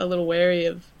always a little wary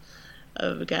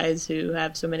of guys who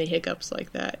have so many hiccups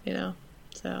like that.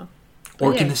 So. But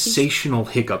organizational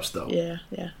hiccups, though. Yeah,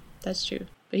 that's true.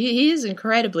 But he is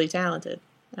incredibly talented.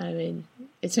 I mean,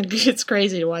 it's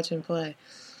crazy to watch him play.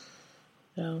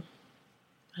 So,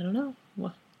 I don't know.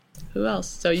 Well, who else?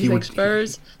 So you think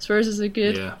Spurs? Spurs is a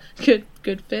good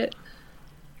fit.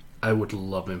 I would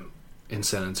love him in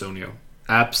San Antonio.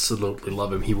 Absolutely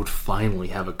love him. He would finally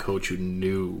have a coach who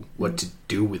knew what to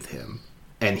do with him,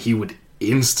 and he would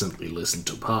instantly listen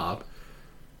to Pop.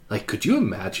 Like, could you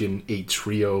imagine a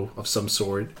trio of some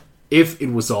sort if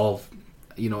it was all,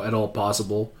 at all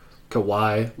possible?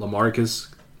 Kawhi,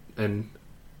 LaMarcus, and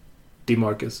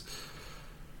DeMarcus.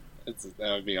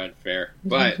 That would be unfair.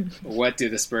 But what do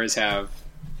the Spurs have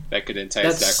that could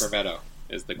entice Sacramento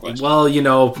is the question.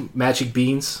 Well, Magic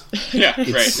Beans. Yeah,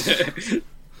 right.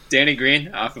 Danny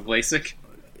Green off of LASIK.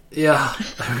 Yeah.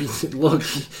 I mean, look,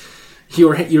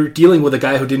 you're dealing with a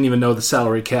guy who didn't even know the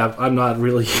salary cap. I'm not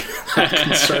really that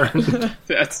concerned.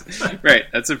 That's right.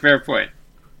 That's a fair point.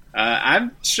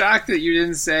 I'm shocked that you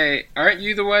didn't say, aren't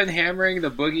you the one hammering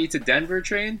the Boogie to Denver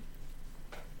train?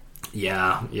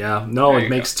 Yeah. No, it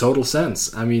makes total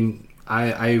sense. I mean,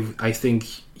 I think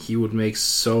he would make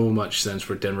so much sense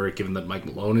for Denver, given that Mike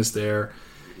Malone is there.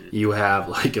 You have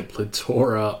like a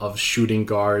plethora of shooting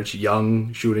guards,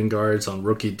 young shooting guards on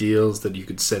rookie deals that you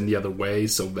could send the other way,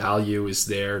 so value is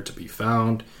there to be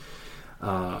found.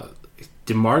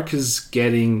 DeMarcus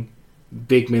getting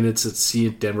big minutes at C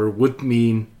at Denver would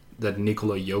mean that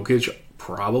Nikola Jokic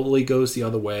probably goes the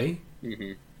other way.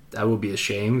 Mm-hmm. That would be a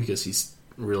shame because he's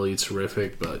really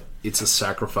terrific, but it's a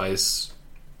sacrifice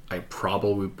I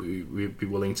probably would be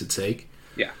willing to take.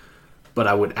 Yeah. But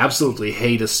I would absolutely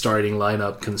hate a starting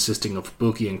lineup consisting of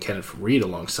Boogie and Kenneth Reed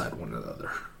alongside one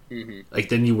another. Mm-hmm. Like,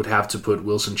 then you would have to put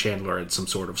Wilson Chandler at some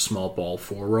sort of small ball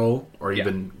 4 role, or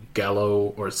even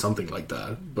Gallo or something like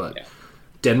that. But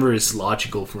Denver is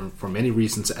logical for many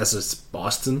reasons, as is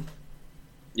Boston.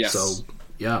 Yes. So,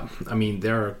 yeah, I mean,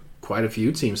 there are quite a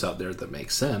few teams out there that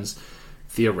make sense.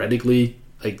 Theoretically,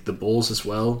 like the Bulls as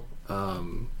well,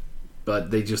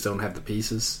 but they just don't have the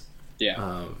pieces.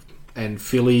 Yeah. And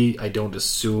Philly, I don't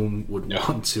assume would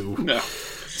want to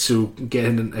get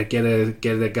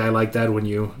a guy like that when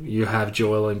you have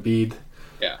Joel Embiid.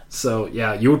 Yeah. So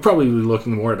yeah, you would probably be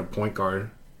looking more at a point guard.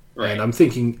 Right. And I'm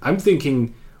thinking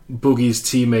Boogie's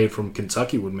teammate from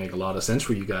Kentucky would make a lot of sense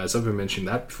for you guys. I've been mentioning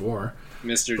that before.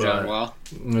 Mr. John Wall.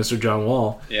 Mr. John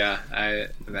Wall. Yeah,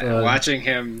 watching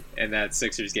him in that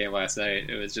Sixers game last night,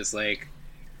 it was just like,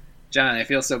 John, I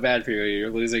feel so bad for you. You're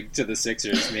losing to the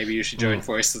Sixers. Maybe you should join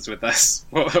forces with us.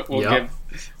 We'll give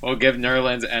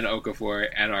Nerlens and Okafor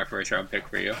and our first round pick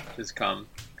for you. Just come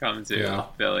to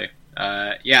Philly.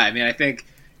 I mean, I think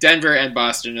Denver and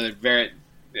Boston are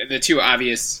the two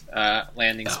obvious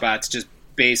landing spots, just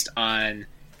based on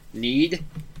need.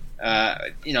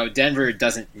 Denver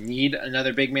doesn't need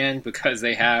another big man because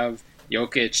they have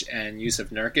Jokic and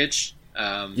Jusuf Nurkic.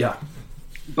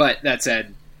 But that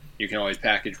said, you can always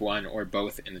package one or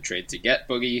both in the trade to get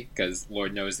Boogie, because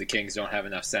Lord knows the Kings don't have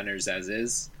enough centers as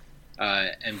is.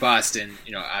 And Boston,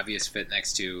 obvious fit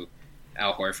next to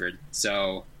Al Horford.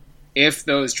 So if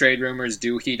those trade rumors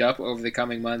do heat up over the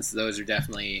coming months, those are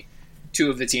definitely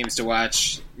two of the teams to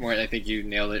watch. More, I think you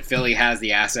nailed it. Philly has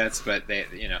the assets, but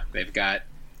they've got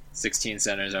 16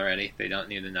 centers already. They don't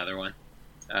need another one.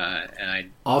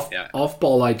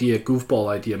 Goofball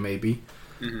idea maybe.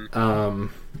 Mm-hmm.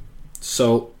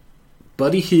 So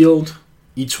Buddy Hield,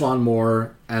 E'Twaun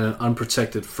Moore, and an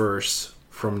unprotected first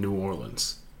from New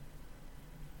Orleans.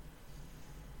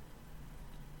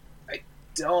 I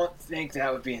don't think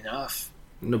that would be enough.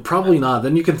 No, probably not.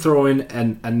 Then you can throw in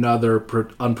another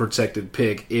unprotected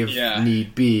pick if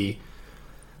need be.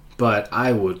 But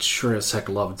I would sure as heck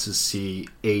love to see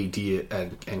AD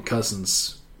and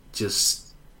Cousins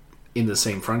just in the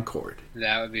same front court.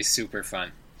 That would be super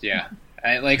fun. Yeah.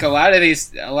 A lot of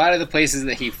the places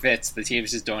that he fits, the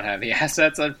teams just don't have the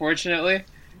assets, unfortunately.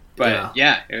 But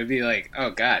it would be like,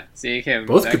 oh god, seeing him.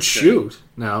 Both could shoot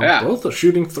now. Yeah. Both are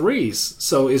shooting threes,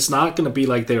 so it's not going to be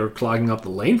like they are clogging up the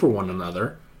lane for one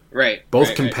another. Right.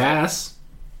 Both can pass.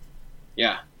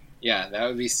 Right. Yeah, that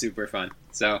would be super fun.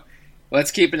 So let's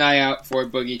keep an eye out for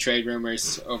Boogie trade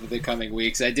rumors over the coming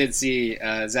weeks. I did see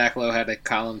Zach Lowe had a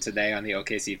column today on the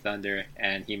OKC Thunder,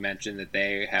 and he mentioned that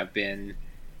they have been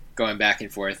going back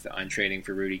and forth on trading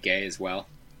for Rudy Gay as well.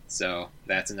 So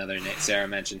that's another name. Sarah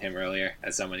mentioned him earlier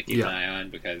as someone to keep an eye on,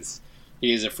 because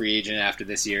he is a free agent after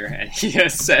this year, and he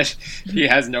has said he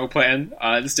has no plan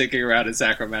on sticking around in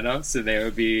Sacramento, so they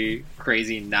would be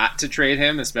crazy not to trade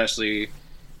him, especially,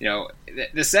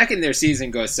 the second their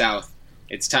season goes south,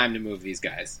 it's time to move these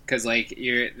guys. Because,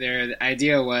 their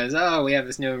idea was, we have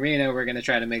this new arena, we're going to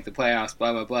try to make the playoffs,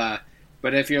 blah, blah, blah.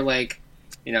 But if you're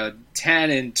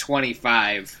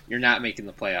 10-25, you're not making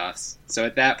the playoffs. So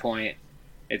at that point,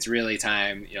 it's really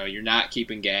time. You're not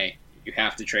keeping Gay. You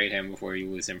have to trade him before you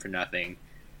lose him for nothing.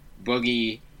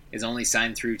 Boogie is only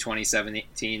signed through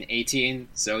 2017-18,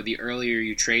 so the earlier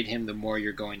you trade him, the more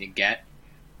you're going to get.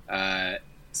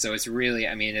 So it's really,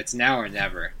 it's now or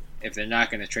never. If they're not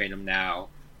going to trade him now,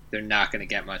 they're not going to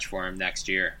get much for him next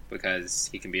year because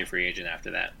he can be a free agent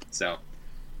after that. So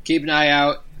keep an eye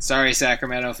out. Sorry,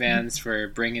 Sacramento fans, for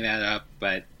bringing that up,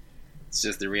 but it's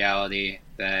just the reality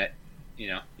that,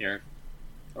 your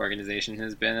organization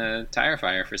has been a tire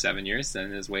fire for 7 years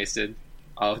and has wasted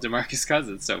all of DeMarcus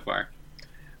Cousins so far.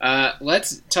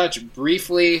 Let's touch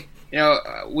briefly.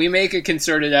 We make a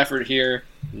concerted effort here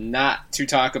not to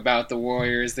talk about the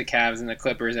Warriors, the Cavs, and the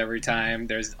Clippers every time.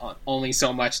 There's only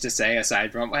so much to say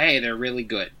aside from, hey, they're really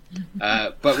good.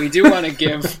 But we do want to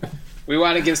give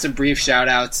some brief shout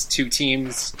outs to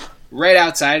teams right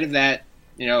outside of that,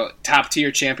 top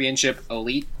tier championship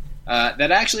elite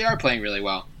that actually are playing really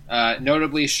well.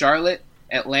 Notably Charlotte,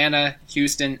 Atlanta,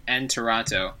 Houston, and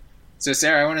Toronto. So,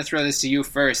 Sarah, I want to throw this to you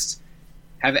first.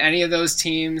 Have any of those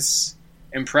teams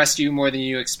impressed you more than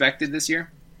you expected this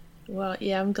year? Well,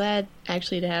 yeah, I'm glad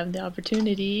actually to have the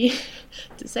opportunity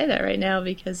to say that right now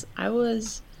because I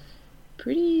was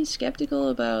pretty skeptical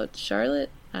about Charlotte.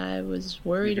 I was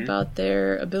worried about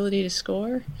their ability to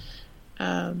score.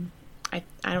 I don't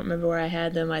remember where I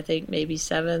had them. I think maybe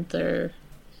 7th or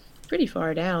pretty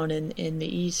far down in the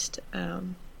East.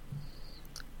 And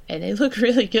they look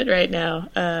really good right now.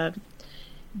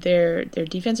 Their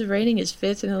defensive rating is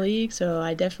 5th in the league, so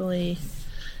I definitely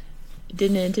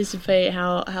didn't anticipate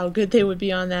how good they would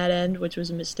be on that end, which was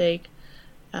a mistake.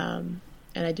 And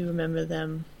I do remember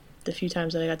them, the few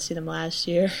times that I got to see them last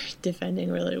year,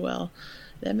 defending really well.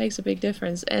 That makes a big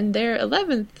difference. And their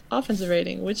 11th offensive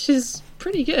rating, which is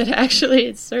pretty good, actually.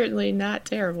 It's certainly not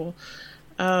terrible.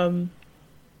 They're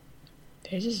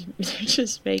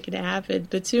just making it happen.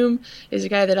 Batum is a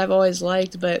guy that I've always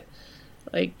liked, but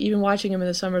even watching him in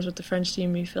the summers with the French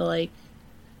team, you feel like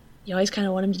you always kind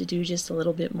of want him to do just a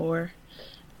little bit more.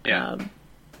 Yeah.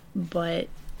 But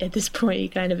at this point, he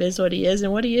kind of is what he is,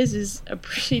 and what he is a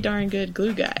pretty darn good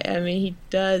glue guy. He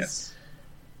does. Yes.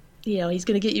 He's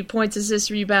going to get you points, assists,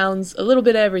 rebounds, a little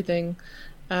bit of everything.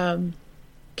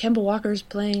 Kemba Walker's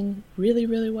playing really,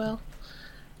 really well.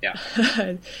 Yeah.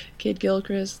 Kid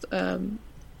Gilchrist,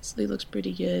 he looks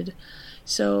pretty good.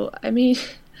 So, I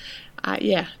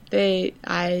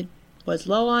was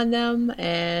low on them,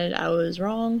 and I was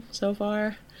wrong so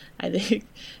far. I think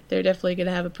they're definitely going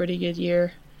to have a pretty good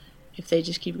year if they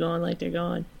just keep going like they're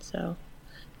going. So,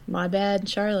 my bad,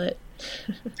 Charlotte.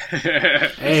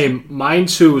 Hey, mine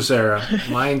too, Sarah.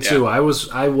 Mine too. I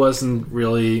wasn't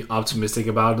really optimistic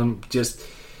about them. To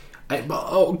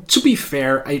be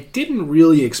fair, I didn't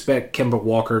really expect Kemba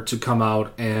Walker to come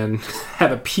out and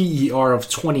have a PER of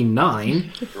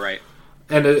 29. Right.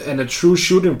 And a true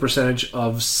shooting percentage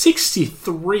of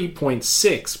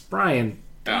 63.6. Brian,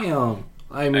 damn.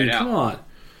 I come on.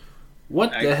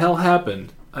 What the hell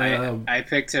happened? I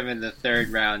picked him in the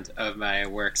 3rd round of my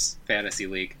Works Fantasy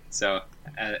League. So,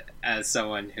 as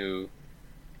someone who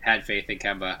had faith in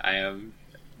Kemba, I am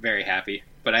very happy.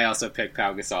 But I also picked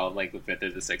Pau Gasol in the 5th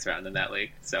or the 6th round in that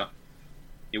league. So,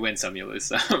 you win some, you lose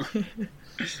some.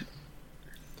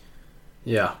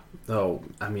 Yeah. Oh,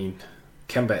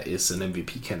 Kemba is an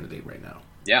MVP candidate right now.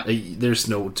 Yeah. There's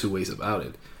no two ways about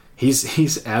it.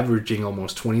 He's averaging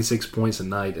almost 26 points a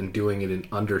night and doing it in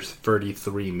under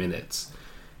 33 minutes.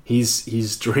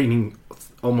 He's draining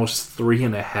almost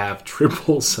 3.5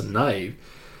 triples a night.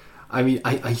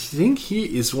 I think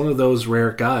he is one of those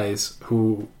rare guys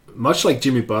who, much like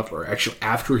Jimmy Butler, actually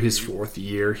after his 4th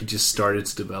year, he just started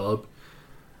to develop.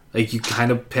 You kind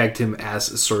of pegged him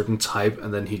as a certain type,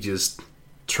 and then he just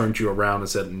turned you around and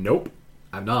said, nope,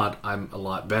 I'm not. I'm a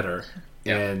lot better.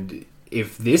 Yeah. And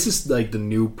if this is the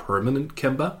new permanent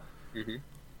Kemba,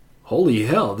 holy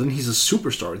hell, then he's a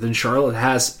superstar. Then Charlotte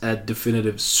has a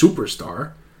definitive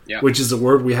superstar, which is a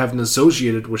word we haven't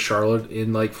associated with Charlotte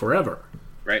in forever.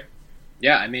 Right.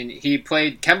 Yeah,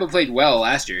 Kemba played well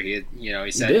last year. He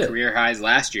set career highs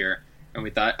last year, and we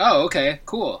thought, oh, okay,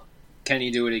 cool. Can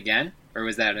he do it again, or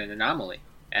was that an anomaly?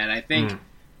 And I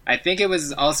think it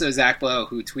was also Zach Lowe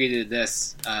who tweeted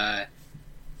this.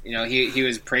 He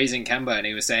was praising Kemba, and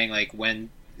he was saying when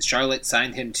Charlotte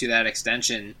signed him to that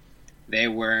extension, they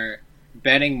were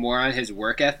betting more on his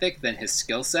work ethic than his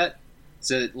skill set.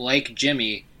 So, like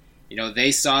Jimmy,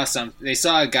 they saw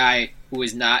a guy who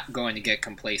was not going to get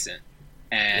complacent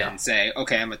and say,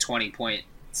 okay, I'm a 20.6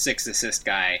 assist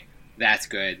guy. That's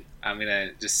good. I'm going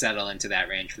to just settle into that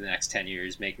range for the next 10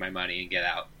 years, make my money, and get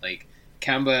out. Like,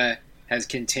 Kemba has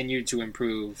continued to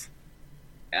improve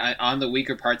on the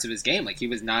weaker parts of his game. Like, he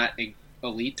was not an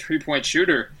elite three-point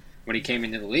shooter when he came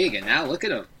into the league, and now look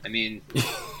at him. I mean,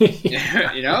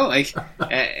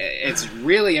 it's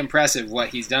really impressive what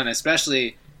he's done,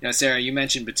 especially, Sarah, you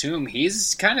mentioned Batum.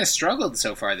 He's kind of struggled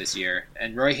so far this year,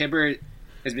 and Roy Hibbert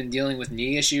has been dealing with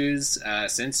knee issues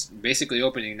since basically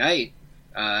opening night.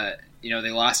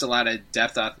 They lost a lot of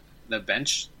depth off the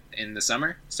bench in the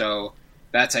summer, so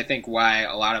that's, I think, why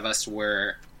a lot of us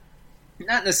were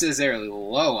not necessarily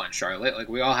low on Charlotte. Like,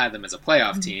 we all had them as a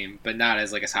playoff team, but not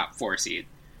as like a top 4 seed.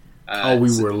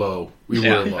 We were low. We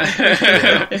were low.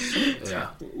 Yeah.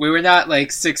 We were not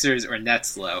like Sixers or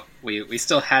Nets low. We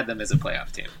still had them as a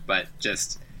playoff team, but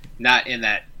just not in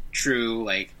that true,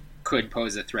 like, could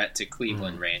pose a threat to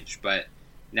Cleveland range. But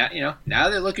now, now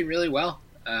they're looking really well.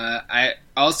 I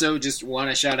also just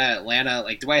want to shout out Atlanta.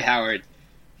 Like, Dwight Howard,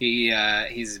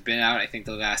 he's been out, I think,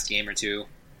 the last game or two,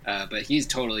 but he's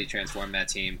totally transformed that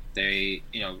team. They,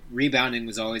 rebounding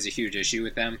was always a huge issue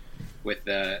with them, with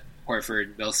the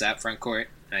Horford, Millsap front court,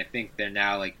 and I think they're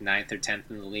now like 9th or 10th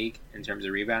in the league in terms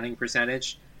of rebounding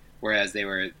percentage, whereas they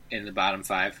were in the bottom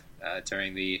 5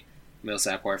 during the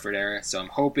Millsap Horford era. So I'm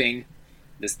hoping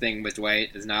this thing with Dwight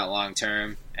is not long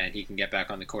term and he can get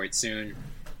back on the court soon.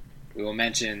 We will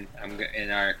mention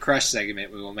in our crush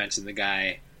segment, we will mention the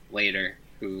guy later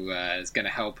who is going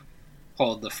to help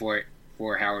hold the fort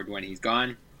for Howard when he's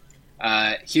gone.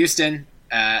 Houston.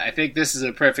 I think this is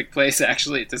a perfect place,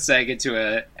 actually, to seg into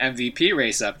a MVP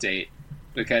race update.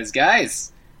 Because,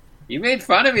 guys, you made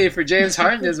fun of me for James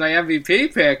Harden as my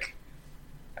MVP pick.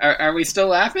 Are we still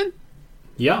laughing?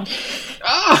 Yeah.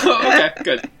 Oh, okay,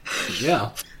 good.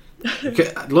 Yeah.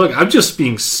 Okay, look, I'm just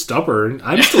being stubborn.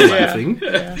 I'm still laughing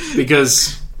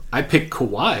because I picked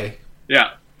Kawhi.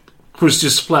 Yeah. Who's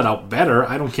just flat out better.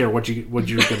 I don't care what you're going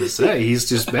to say. He's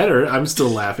just better. I'm still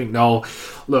laughing. No,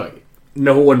 look.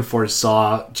 No one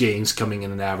foresaw James coming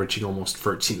in and averaging almost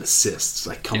 13 assists.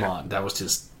 Like, come on, that was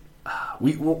just.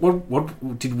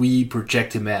 What did we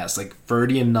project him as? Like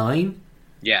 30 and 9?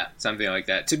 Yeah, something like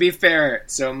that. To be fair,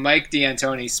 so Mike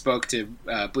D'Antoni spoke to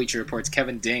Bleacher Report's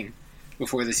Kevin Ding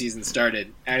before the season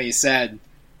started, and he said,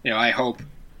 I hope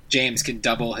James can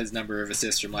double his number of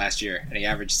assists from last year, and he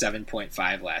averaged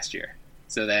 7.5 last year.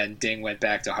 So then Ding went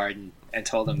back to Harden and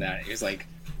told him that. He was like,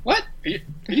 "What?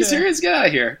 Are you serious? Get out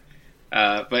of here!"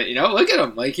 But, look at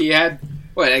him. Like, he had,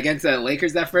 against the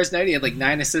Lakers that first night, he had,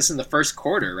 9 assists in the first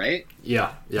quarter, right?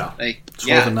 Yeah. Like,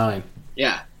 12 and 9.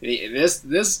 Yeah.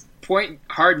 This point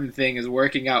Harden thing is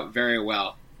working out very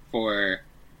well for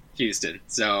Houston.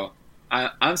 So,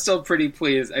 I'm still pretty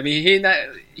pleased. I mean,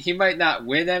 he might not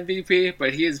win MVP,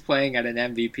 but he is playing at an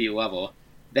MVP level.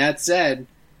 That said,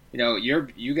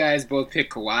 you guys both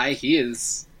picked Kawhi. He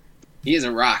is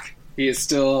a rock. He is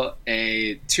still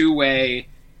a two-way.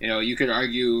 You could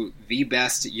argue the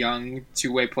best young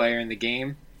two-way player in the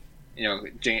game.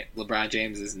 LeBron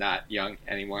James is not young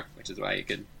anymore, which is why you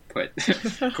could put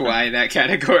Kawhi in that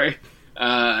category.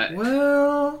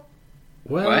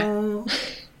 Well,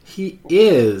 he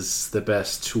is the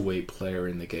best two-way player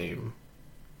in the game.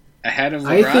 Ahead of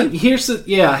LeBron? I think here's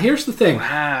the thing.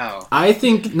 Wow. I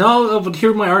think but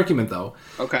here's my argument though.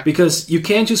 Okay. Because you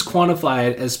can't just quantify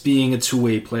it as being a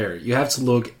two-way player. You have to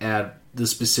look at the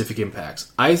specific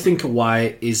impacts. I think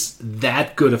Kawhi is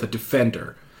that good of a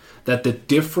defender that the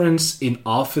difference in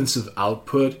offensive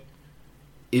output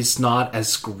is not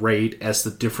as great as the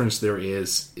difference there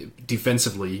is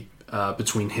defensively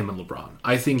between him and LeBron.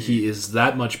 I think he is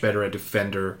that much better a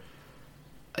defender.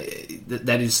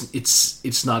 That is,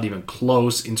 it's not even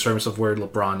close in terms of where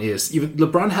LeBron is. Even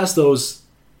LeBron has those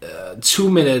 2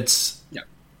 minutes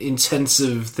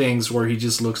intensive things where he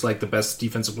just looks like the best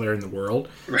defensive player in the world.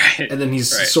 Right. And then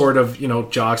he's sort of,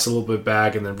 jogs a little bit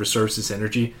back and then reserves his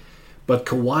energy. But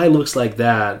Kawhi looks like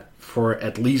that for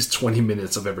at least 20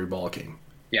 minutes of every ball game.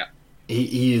 Yeah.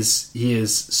 He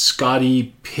is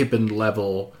Scottie Pippen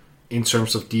level in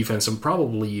terms of defense and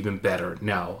probably even better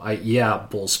now.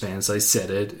 Bulls fans, I said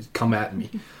it. Come at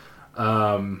me.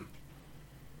 And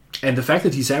the fact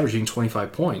that he's averaging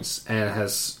 25 points and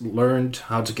has learned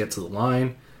how to get to the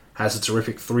line, has a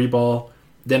terrific three ball,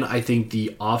 then I think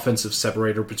the offensive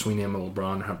separator between him and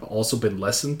LeBron have also been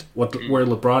lessened. Where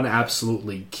LeBron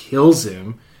absolutely kills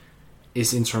him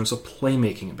is in terms of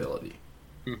playmaking ability.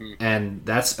 And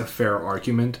that's a fair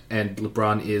argument. And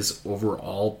LeBron is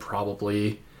overall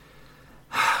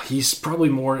he's probably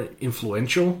more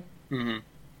influential.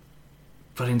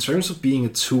 But in terms of being a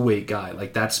two-way guy,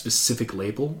 like that specific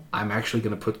label, I'm actually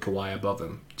going to put Kawhi above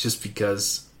him. Just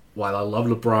because while I love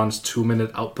LeBron's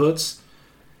 2-minute outputs,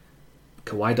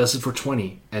 Kawhi does it for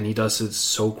 20, and he does it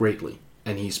so greatly.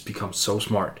 And he's become so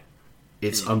smart.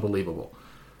 It's unbelievable.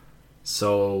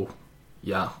 So,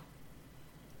 yeah.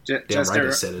 Just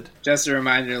a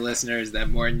reminder to listeners that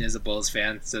Morten is a Bulls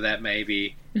fan, so that may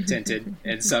be tinted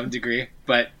in some degree.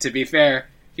 But to be fair,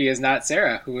 he is not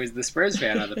Sarah, who is the Spurs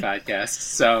fan on the podcast.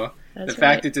 So the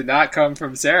fact it did not come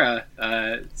from Sarah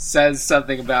says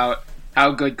something about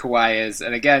how good Kawhi is.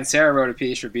 And again, Sarah wrote a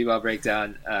piece for B-Ball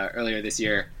Breakdown earlier this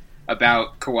year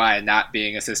about Kawhi not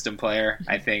being a system player.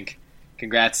 I think,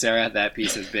 congrats, Sarah. That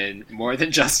piece has been more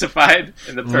than justified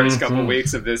in the first couple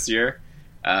weeks of this year.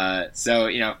 So,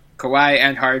 Kawhi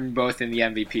and Harden both in the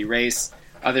MVP race.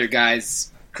 Other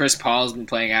guys, Chris Paul's been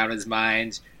playing out his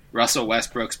mind. Russell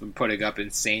Westbrook's been putting up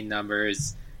insane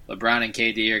numbers. LeBron and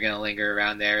KD are going to linger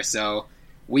around there. So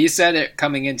we said it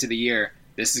coming into the year.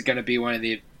 This is going to be one of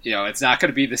the, it's not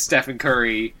going to be the Stephen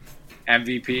Curry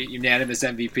MVP, unanimous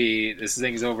MVP. This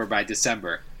thing's over by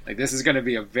December. Like, this is going to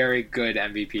be a very good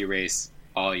MVP race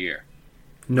all year.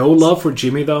 No love for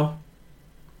Jimmy, though?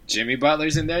 Jimmy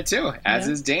Butler's in there, too, as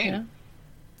is Dame.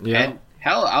 Yeah. And,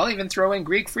 hell, I'll even throw in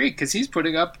Greek Freak, because he's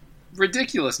putting up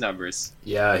ridiculous numbers.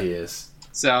 Yeah, he is.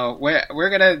 So we're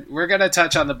gonna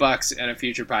touch on the Bucks in a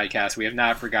future podcast. We have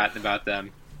not forgotten about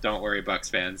them. Don't worry, Bucks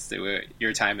fans.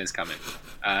 Your time is coming.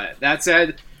 That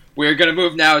said, we're gonna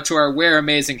move now to our Where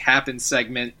Amazing Happens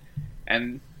segment.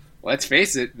 And let's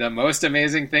face it, the most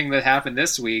amazing thing that happened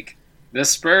this week: the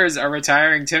Spurs are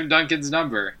retiring Tim Duncan's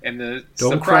number. And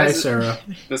Don't cry, Sarah.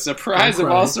 The surprise of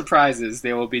all surprises,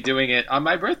 they will be doing it on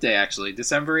my birthday, actually,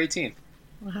 December 18th.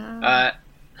 Wow.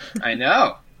 I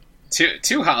know.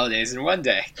 Two holidays in one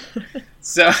day.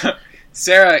 So,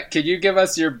 Sarah, could you give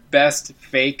us your best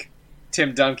fake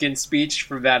Tim Duncan speech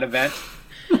from that event?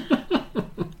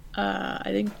 I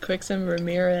think Quixem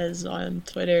Ramirez on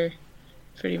Twitter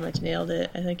pretty much nailed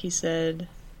it. I think he said,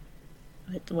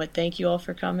 thank you all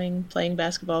for coming. Playing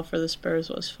basketball for the Spurs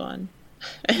was fun.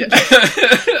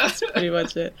 That's pretty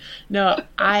much it. No,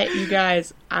 you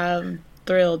guys, I'm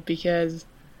thrilled because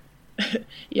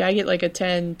I get like a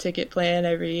 10-ticket plan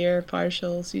every year,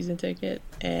 partial season ticket,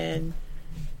 and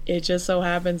it just so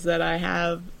happens that I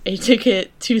have a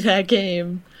ticket to that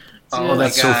game.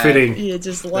 That's so fitting. Yeah,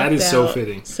 just lucked that is out. So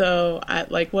fitting. So,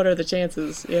 what are the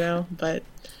chances, But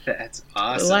that's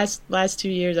awesome. The last 2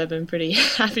 years I've been pretty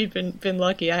happy, been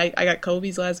lucky. I got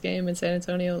Kobe's last game in San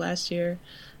Antonio last year,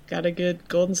 got a good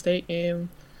Golden State game.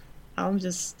 I'm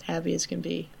just happy as can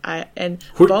be.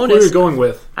 Who are you going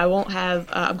with? I won't have.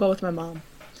 I'm going with my mom.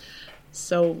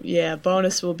 So yeah,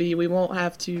 bonus will be we won't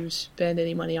have to spend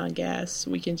any money on gas.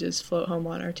 We can just float home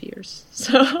on our tears.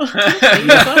 So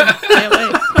can't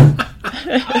wait.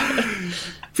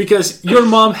 Because your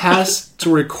mom has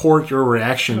to record your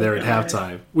reaction there at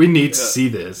halftime. We need to see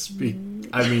this.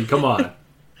 I mean, come on.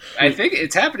 I think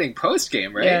it's happening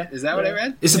post-game, right? Yeah. Is that what I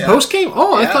read? Is it post-game?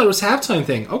 Oh, I thought it was halftime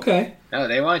thing. Okay. No,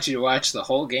 they want you to watch the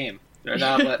whole game. They're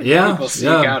not letting people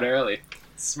sneak out early.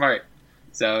 Smart.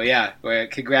 So,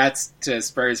 congrats to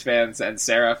Spurs fans and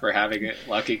Sarah for having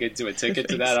lucking into a ticket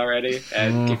to that already.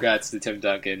 And congrats to Tim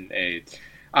Duncan, a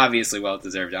obviously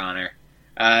well-deserved honor.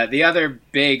 The other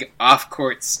big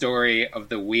off-court story of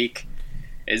the week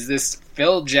is this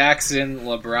Phil Jackson,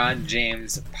 LeBron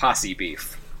James posse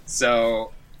beef.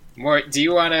 So, do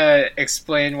you want to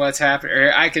explain what's happening?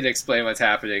 Or I could explain what's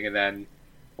happening, and then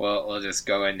we'll just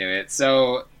go into it.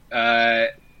 So,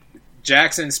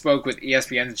 Jackson spoke with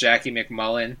ESPN's Jackie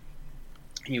McMullen.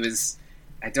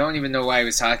 I don't even know why he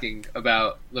was talking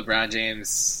about LeBron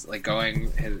James,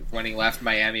 when he left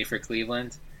Miami for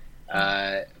Cleveland.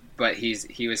 But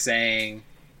he was saying,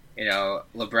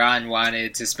 LeBron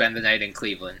wanted to spend the night in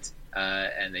Cleveland,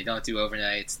 and they don't do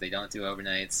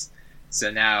overnights. So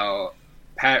now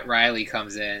Pat Riley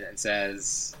comes in and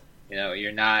says,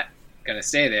 you're not going to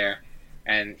stay there.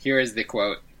 And here is the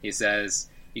quote. He says,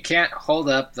 "You can't hold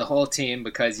up the whole team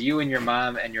because you and your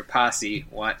mom and your posse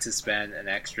want to spend an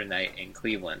extra night in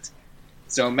Cleveland."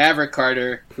 So Maverick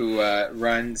Carter, who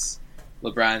runs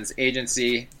LeBron's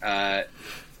agency,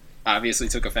 obviously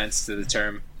took offense to the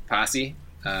term posse,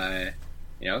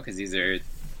 because these are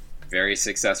very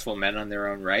successful men on their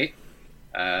own right.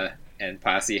 And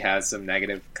posse has some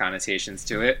negative connotations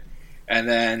to it. And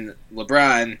then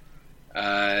LeBron,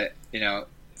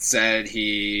 said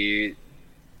he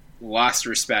lost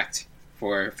respect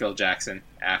for Phil Jackson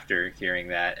after hearing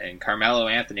that. And Carmelo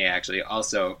Anthony actually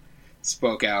also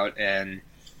spoke out and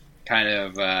kind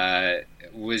of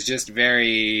was just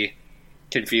very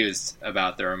confused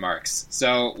about the remarks.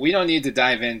 So we don't need to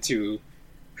dive into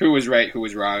who was right, who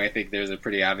was wrong. I think there's a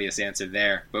pretty obvious answer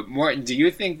there. But Morten, do you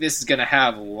think this is going to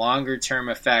have longer-term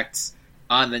effects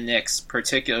on the Knicks,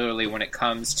 particularly when it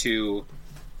comes to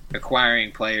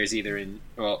acquiring players either in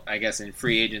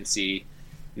free agency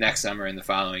next summer and the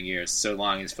following years, so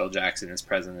long as Phil Jackson is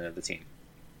president of the team?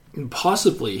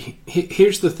 Possibly.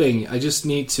 Here's the thing. I just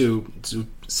need to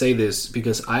say this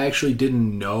because I actually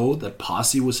didn't know that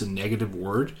posse was a negative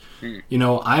word. You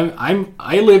know,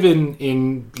 I live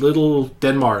in little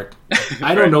Denmark.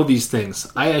 I don't know these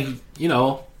things. I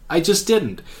just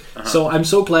didn't. So I'm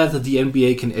so glad that the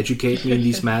NBA can educate me in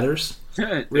these matters.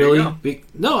 Really?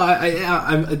 No,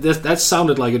 that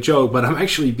sounded like a joke, but I'm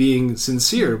actually being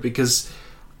sincere because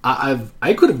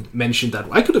I could have mentioned that.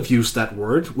 I could have used that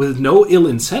word with no ill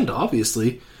intent,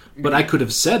 obviously, but I could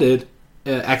have said it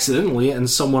accidentally, and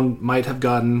someone might have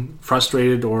gotten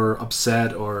frustrated or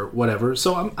upset or whatever.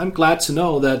 So I'm glad to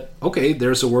know that, okay,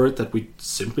 there's a word that we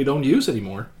simply don't use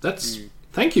anymore.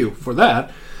 Thank you for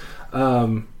that.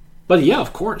 But yeah,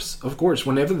 of course,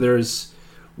 whenever there's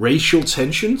racial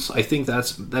tensions, I think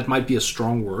that might be a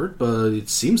strong word, but it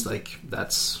seems like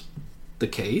that's the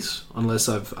case, unless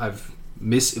I've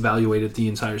misevaluated the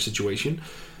entire situation.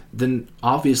 Then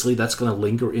obviously that's going to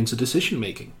linger into decision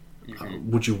making.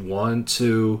 Would you want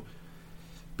to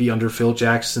be under Phil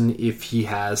Jackson if he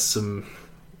has some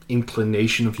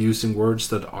inclination of using words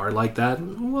that are like that?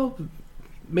 Well,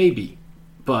 maybe,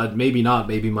 but maybe not.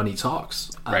 Maybe money talks.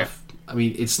 Right. I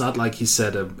mean, it's not like he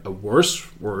said a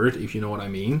worse word, if you know what I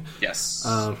mean. Yes.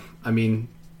 And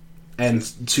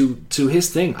to his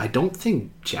thing, I don't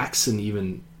think Jackson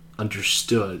even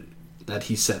understood that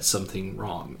he said something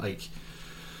wrong. Like,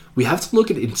 we have to look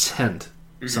at intent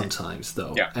sometimes,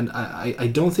 though. Yeah. And I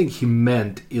don't think he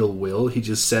meant ill will. He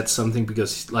just said something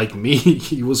because, like me,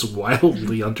 he was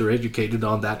wildly undereducated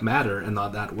on that matter and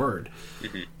on that word.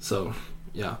 So,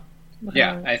 yeah.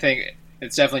 Yeah, I think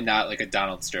it's definitely not like a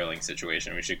Donald Sterling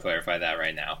situation. We should clarify that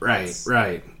right now.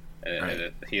 Right.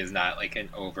 He is not like an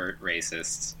overt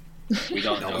racist. We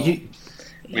don't know.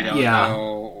 We don't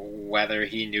know whether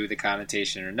he knew the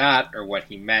connotation or not, or what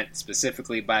he meant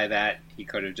specifically by that. He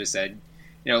could have just said,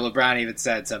 LeBron even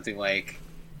said something like,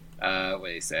 what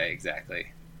did he say exactly?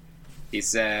 He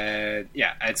said,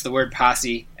 it's the word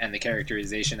posse and the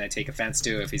characterization I take offense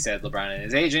to. If he said LeBron and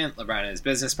his agent, LeBron and his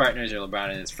business partners, or LeBron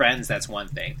and his friends, that's one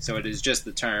thing. So it is just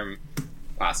the term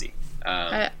posse.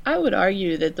 I would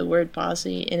argue that the word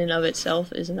posse in and of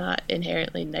itself is not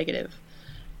inherently negative.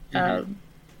 And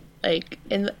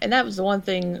that was the one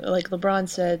thing, like LeBron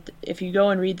said, if you go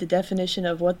and read the definition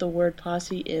of what the word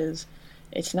posse is,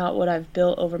 it's not what I've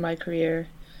built over my career.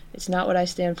 It's not what I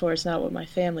stand for. It's not what my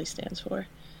family stands for.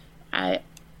 I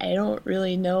don't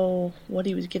really know what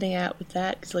he was getting at with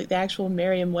that, because like the actual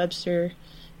Merriam-Webster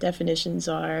definitions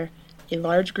are a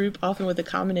large group, often with a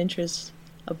common interest,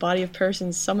 a body of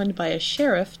persons summoned by a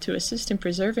sheriff to assist in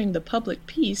preserving the public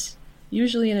peace,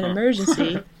 usually in an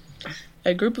emergency,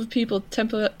 a group of people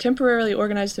temporarily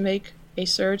organized to make a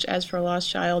search as for a lost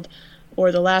child,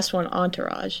 or the last one,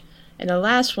 entourage. And the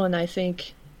last one, I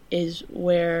think, is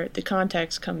where the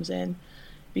context comes in.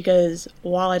 Because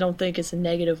while I don't think it's a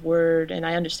negative word, and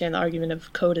I understand the argument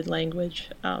of coded language,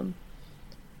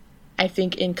 I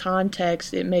think in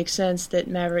context it makes sense that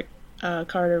Maverick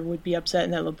Carter would be upset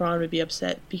and that LeBron would be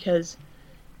upset, because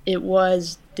it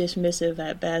was dismissive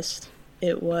at best.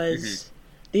 It was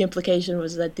the implication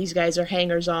was that these guys are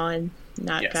hangers-on,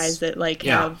 not guys that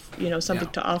have something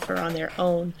to offer on their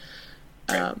own.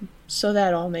 So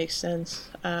that all makes sense.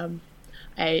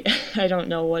 I don't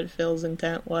know what Phil's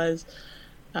intent was.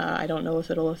 I don't know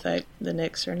if it'll affect the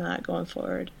Knicks or not going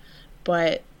forward.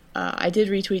 But I did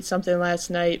retweet something last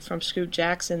night from Scoop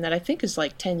Jackson that I think is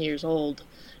like 10 years old.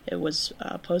 It was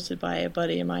posted by a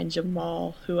buddy of mine,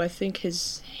 Jamal, who I think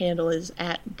his handle is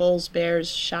at Bulls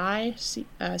Bears Chi,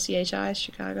 CHI,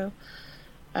 Chicago.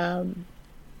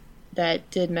 That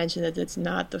did mention that it's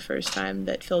not the first time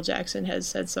that Phil Jackson has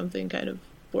said something kind of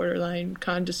borderline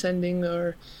condescending,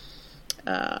 or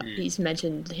he's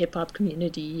mentioned the hip-hop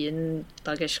community and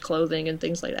thuggish clothing and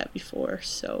things like that before.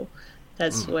 So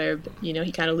that's where,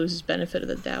 he kind of loses benefit of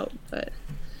the doubt. But,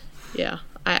 yeah,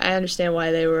 I understand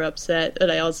why they were upset,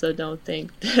 but I also don't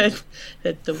think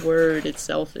that the word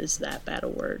itself is that bad a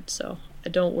word. So I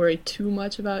don't worry too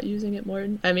much about using it,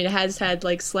 Morten. I mean, it has had,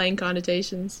 slang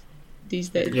connotations these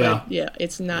days. But,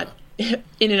 it's not,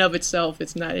 in and of itself,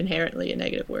 it's not inherently a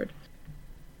negative word.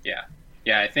 Yeah,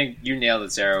 I think you nailed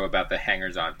it, Sarah, about the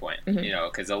hangers-on point. Mm-hmm. You know,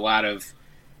 because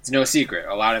it's no secret,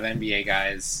 a lot of NBA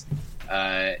guys,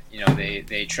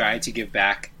 they try to give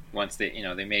back once they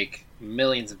make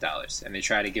millions of dollars, and they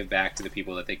try to give back to the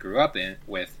people that they grew up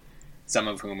with, some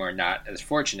of whom are not as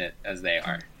fortunate as they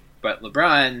are. But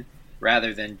LeBron,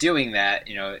 rather than doing that,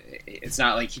 it's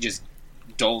not like he just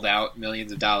doled out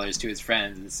millions of dollars to his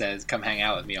friends and says, come hang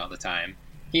out with me all the time.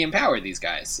 He empowered these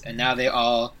guys, and now they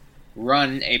all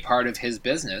run a part of his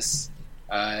business,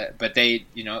 but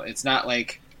it's not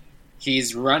like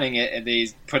he's running it and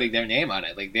he's putting their name on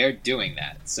it. Like, they're doing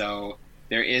that. So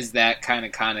there is that kind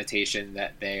of connotation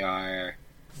that they are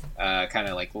kind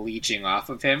of like leeching off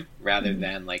of him rather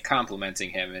than like complimenting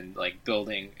him and like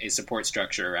building a support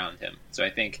structure around him. So I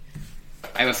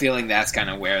have a feeling that's kind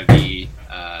of where the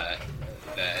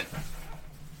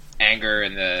anger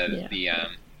and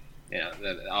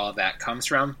all of that comes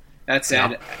from. That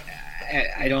said,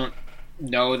 I don't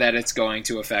know that it's going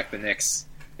to affect the Knicks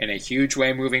in a huge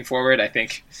way moving forward. I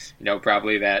think,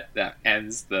 probably that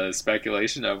ends the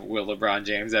speculation of will LeBron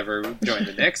James ever join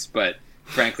the Knicks, but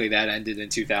frankly, that ended in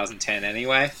 2010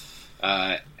 anyway.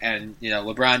 And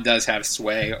LeBron does have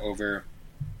sway over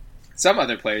some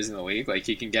other players in the league. Like,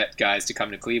 he can get guys to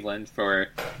come to Cleveland for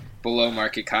below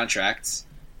market contracts.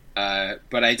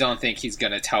 But I don't think he's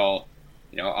going to tell,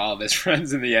 all of his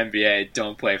friends in the NBA,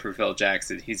 don't play for Phil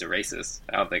Jackson. He's a racist.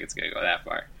 I don't think it's going to go that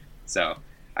far. So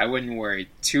I wouldn't worry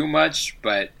too much,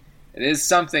 but it is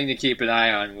something to keep an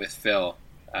eye on with Phil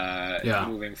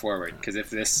moving forward. Because if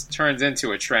this turns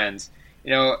into a trend,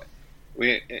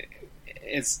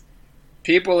 it's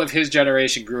people of his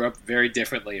generation grew up very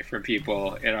differently from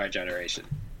people in our generation.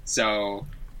 So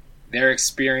their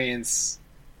experience,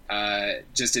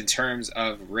 just in terms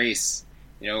of race,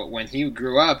 when he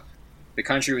grew up, the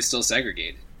country was still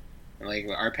segregated. And like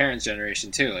our parents'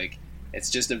 generation too, like it's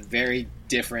just a very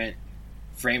different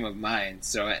frame of mind.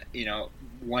 So,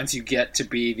 once you get to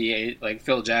be the age, like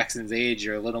Phil Jackson's age,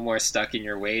 you're a little more stuck in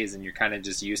your ways and you're kind of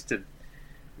just used to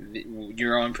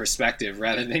your own perspective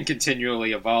rather than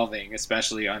continually evolving,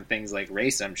 especially on things like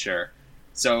race, I'm sure.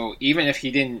 So even if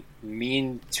he didn't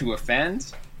mean to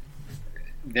offend,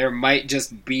 there might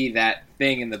just be that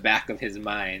thing in the back of his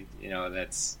mind,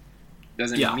 that's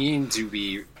doesn't mean to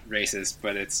be racist,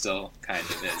 but it still kind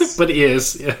of is. But it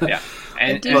is, yeah.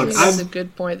 And I do think that's a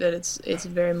good point, that it's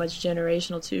very much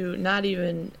generational too. Not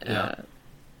even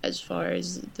as far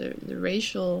as the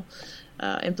racial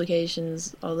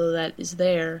implications, although that is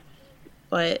there.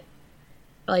 But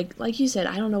like you said,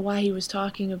 I don't know why he was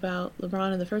talking about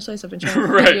LeBron in the first place. I've been trying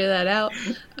to figure that out.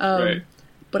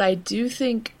 But I do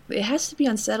think it has to be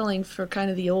unsettling for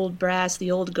kind of the old brass,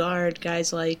 the old guard,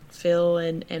 guys like Phil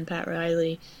and Pat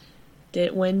Riley,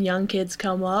 that when young kids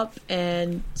come up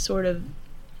and sort of,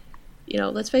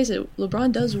 let's face it,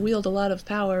 LeBron does wield a lot of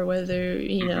power, whether,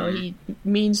 he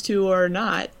means to or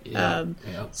not.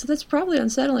 So that's probably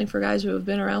unsettling for guys who have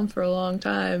been around for a long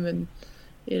time, and,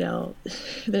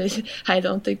 I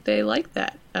don't think they like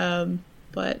that.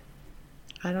 But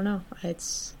I don't know.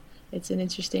 It's an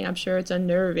interesting, I'm sure it's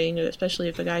unnerving, especially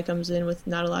if a guy comes in with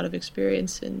not a lot of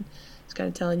experience and is kind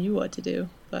of telling you what to do.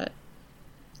 But,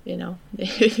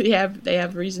 they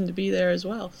have reason to be there as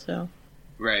well. So.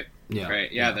 Right. Yeah.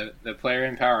 Right. Yeah. The player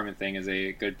empowerment thing is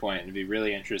a good point. It'd be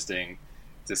really interesting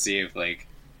to see if,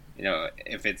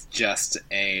 if it's just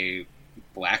a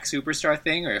black superstar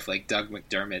thing, or if Doug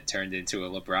McDermott turned into a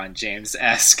LeBron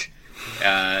James-esque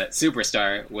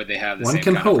superstar, would they have the same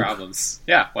kind of problems?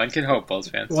 Yeah, one can hope, Bulls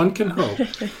fans. One can hope.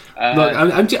 Look,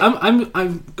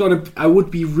 I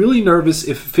would be really nervous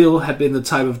if Phil had been the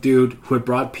type of dude who had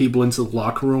brought people into the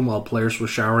locker room while players were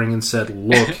showering and said,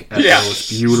 "Look at those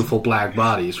beautiful black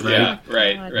bodies," right? Yeah,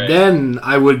 right. Then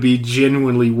I would be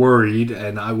genuinely worried,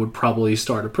 and I would probably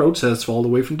start a protest all the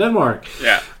way from Denmark.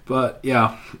 Yeah. But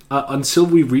until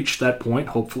we reach that point,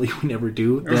 hopefully we never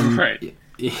do. Then, right.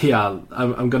 Yeah,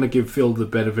 I'm going to give Phil the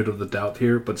benefit of the doubt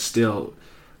here, but still,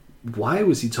 why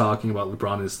was he talking about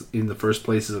LeBron in the first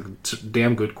place is a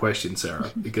damn good question,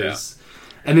 Sarah. Because,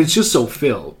 and it's just so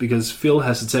Phil, because Phil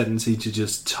has a tendency to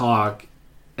just talk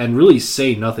and really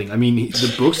say nothing. I mean,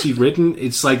 the books he's written,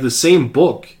 it's like the same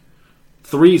book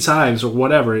 3 times or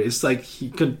whatever. It's like he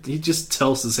just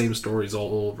tells the same stories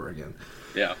all over again.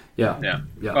 Yeah.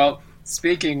 Well,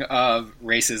 speaking of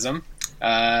racism,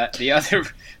 the other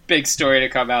big story to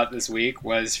come out this week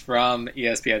was from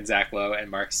ESPN's Zach Lowe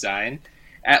and Mark Stein.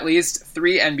 At least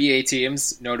 3 NBA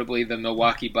teams, notably the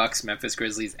Milwaukee Bucks, Memphis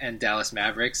Grizzlies, and Dallas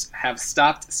Mavericks, have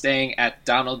stopped staying at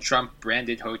Donald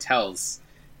Trump-branded hotels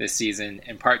this season,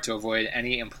 in part to avoid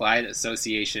any implied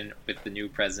association with the new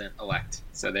president-elect.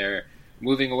 So they're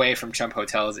moving away from Trump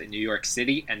hotels in New York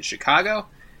City and Chicago.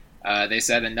 They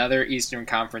said another Eastern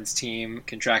Conference team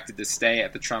contracted to stay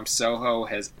at the Trump Soho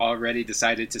has already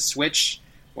decided to switch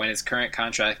when its current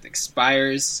contract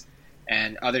expires,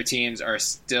 and other teams are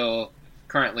still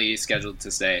currently scheduled to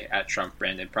stay at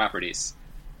Trump-branded properties.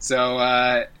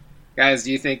 So, guys,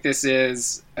 do you think this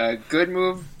is a good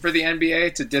move for the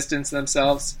NBA to distance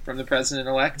themselves from the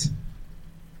president-elect?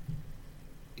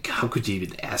 How could you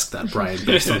even ask that, Brian,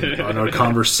 based on our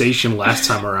conversation last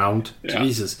time around? Yeah.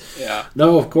 Jesus. Yeah.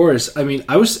 No, of course. I mean,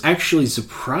 I was actually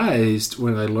surprised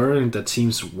when I learned that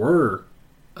teams were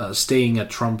staying at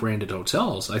Trump-branded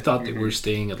hotels. I thought they were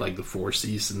staying at, like, the Four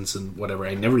Seasons and whatever.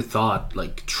 I never thought,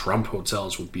 like, Trump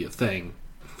hotels would be a thing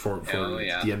for the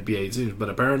NBA teams. But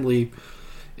apparently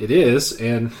it is.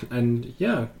 And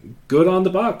yeah, good on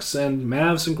the Bucks and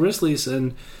Mavs and Grizzlies.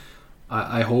 And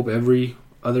I hope every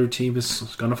other team is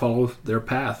going to follow their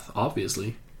path,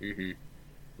 obviously. Mm-hmm.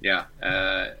 Yeah.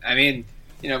 I mean,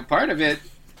 part of it,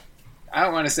 I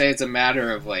don't want to say it's a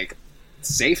matter of, like,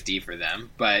 safety for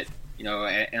them, but, in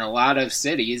a lot of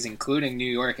cities, including New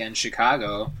York and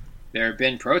Chicago, there have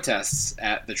been protests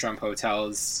at the Trump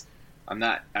hotels.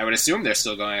 I would assume they're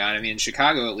still going on. I mean, in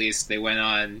Chicago, at least, they went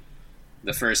on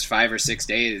the first 5 or 6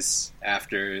 days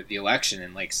after the election,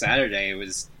 and, like, Saturday, it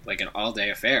was, like, an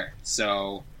all-day affair.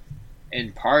 So,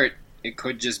 in part, it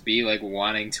could just be like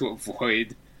wanting to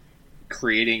avoid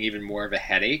creating even more of a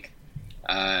headache.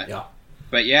 Yeah.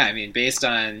 But yeah, I mean, based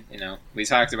on, we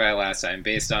talked about it last time,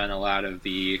 based on a lot of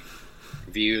the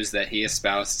views that he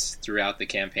espoused throughout the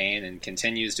campaign and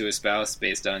continues to espouse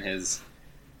based on his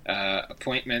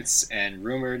appointments and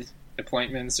rumored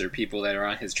appointments or people that are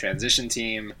on his transition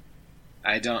team,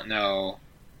 I don't know.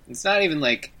 It's not even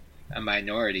like a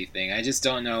minority thing. I just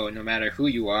don't know, no matter who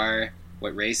you are,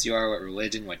 what race you are, what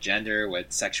religion, what gender,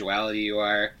 what sexuality you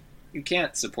are, you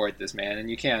can't support this man,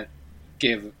 and you can't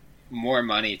give more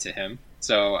money to him.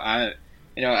 So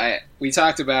we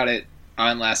talked about it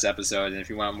on last episode, and if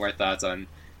you want more thoughts on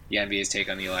the NBA's take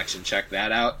on the election, check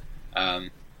that out.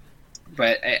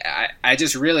 But I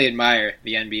just really admire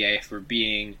the NBA for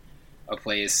being a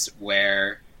place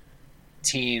where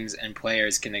teams and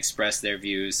players can express their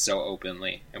views so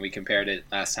openly. And we compared it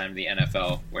last time to the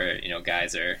NFL, where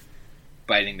guys are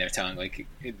biting their tongue. Like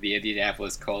the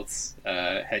Indianapolis Colts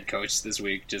head coach this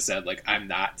week just said, like, I'm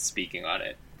not speaking on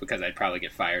it because I'd probably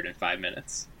get fired in 5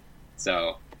 minutes.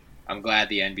 So I'm glad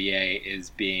the NBA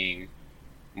is being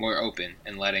more open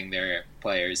and letting their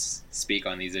players speak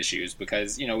on these issues,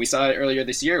 because we saw it earlier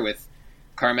this year with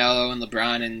Carmelo and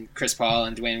LeBron and Chris Paul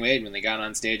and Dwayne Wade when they got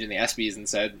on stage in the ESPYs and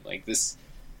said, like, this,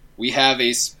 we have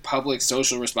a public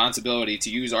social responsibility to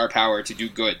use our power to do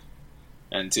good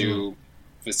and to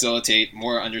facilitate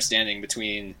more understanding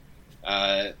between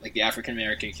like the African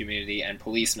American community and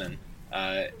policemen.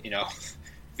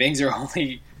 Things are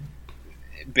only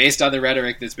based on the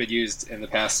rhetoric that's been used in the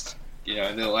past, in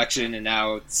the election, and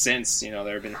now since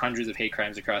there have been hundreds of hate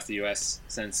crimes across the U.S.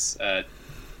 since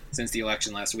the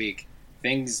election last week.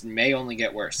 Things may only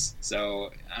get worse. So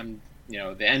the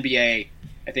NBA,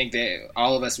 I think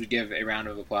all of us would give a round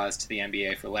of applause to the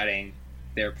NBA for letting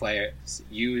their players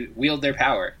wield their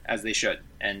power as they should,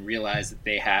 and realize that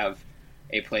they have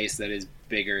a place that is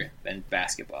bigger than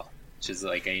basketball, which is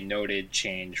like a noted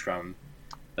change from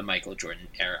the Michael Jordan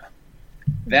era.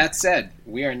 That said,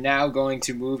 we are now going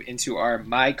to move into our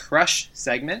My Crush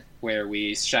segment, where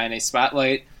we shine a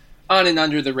spotlight on an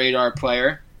under-the-radar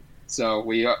player. So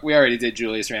we already did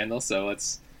Julius Randle, so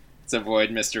let's avoid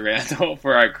Mr. Randle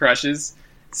for our crushes.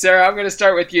 Sarah, I'm going to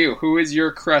start with you. Who is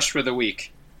your crush for the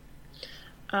week?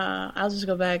 I'll just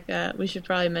go back. We should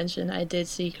probably mention I did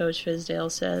see Coach Fizdale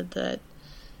said that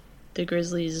the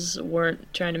Grizzlies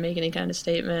weren't trying to make any kind of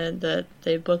statement, that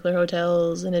they booked their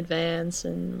hotels in advance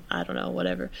and I don't know,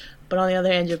 whatever. But on the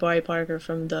other hand, Jabari Parker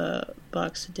from the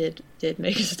Bucks did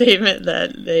make a statement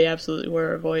that they absolutely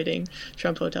were avoiding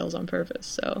Trump hotels on purpose.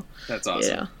 So that's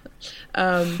awesome.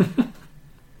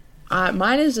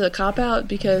 Mine is a cop-out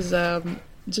because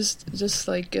just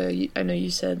like I know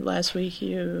you said last week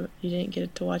you didn't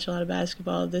get to watch a lot of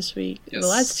basketball this week. Yes. The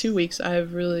last 2 weeks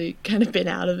I've really kind of been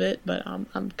out of it, but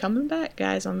I'm coming back,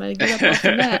 guys. I'm gonna get up off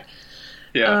the mat.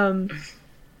 Yeah.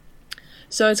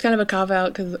 So it's kind of a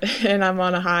cop-out and I'm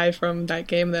on a high from that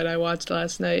game that I watched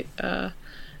last night.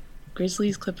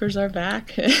 Grizzlies Clippers are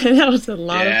back, and that was a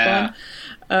lot of fun.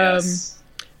 Yes.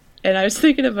 And I was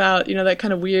thinking about that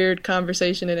kind of weird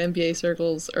conversation in NBA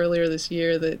circles earlier this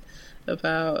year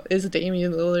about, is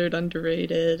Damian Lillard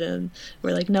underrated? And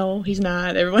we're like, no, he's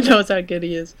not. Everyone knows how good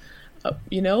he is.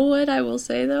 You know what I will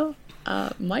say, though?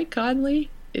 Mike Conley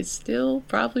is still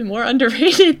probably more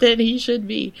underrated than he should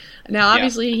be. Now,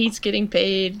 obviously, he's getting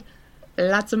paid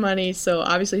lots of money, so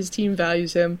obviously his team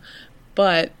values him.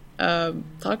 But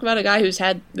talk about a guy who's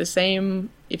had the same,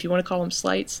 if you want to call him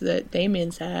slights, that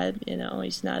Damian's had.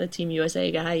 He's not a Team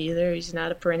USA guy either. He's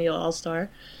not a perennial all-star.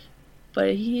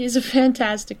 But he is a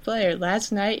fantastic player.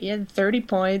 Last night, he had 30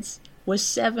 points, was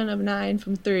 7 of 9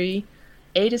 from 3,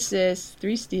 8 assists,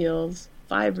 3 steals,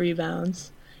 5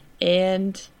 rebounds,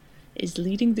 and is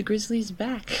leading the Grizzlies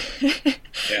back.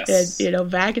 Yes. And,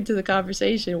 back into the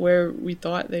conversation where we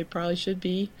thought they probably should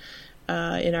be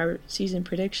in our season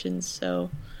predictions. So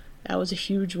that was a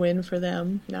huge win for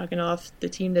them, knocking off the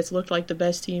team that's looked like the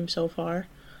best team so far.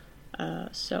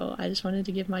 So I just wanted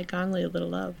to give Mike Conley a little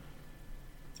love.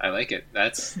 I like it.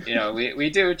 That's, we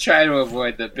do try to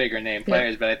avoid the bigger name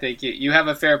players, but I think you have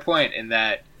a fair point in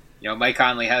that, Mike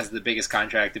Conley has the biggest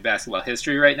contract in basketball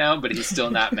history right now, but he's still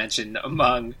not mentioned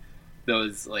among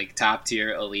those top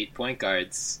tier elite point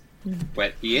guards.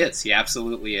 But he is. He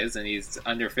absolutely is, and he's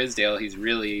under Fizdale. He's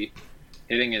really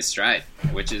hitting his stride,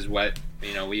 which is what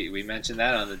we mentioned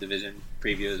that on the division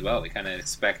preview as well. We kind of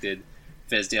expected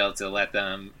Fizdale to let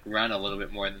them run a little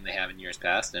bit more than they have in years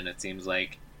past, and it seems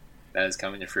like that is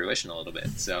coming to fruition a little bit.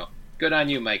 So good on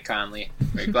you, Mike Conley.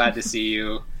 We're glad to see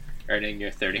you earning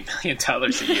your $30 million a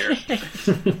year.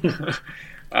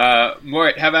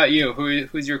 Mort, how about you?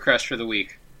 Who's your crush for the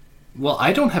week? Well,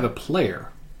 I don't have a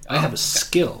player. I have a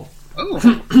skill. Oh,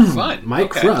 fun. My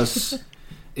crush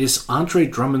is Andre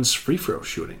Drummond's free throw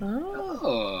shooting.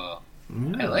 Oh,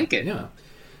 I like it. Yeah.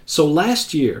 So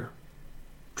last year,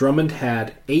 Drummond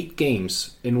had 8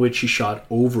 games in which he shot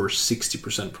over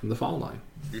 60% from the foul line.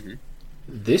 Mm-hmm.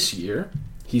 This year,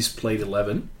 he's played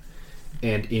 11,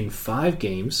 and in 5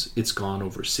 games, it's gone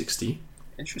over 60.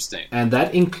 Interesting. And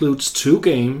that includes 2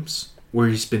 games where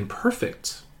he's been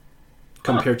perfect,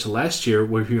 compared to last year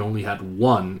where he only had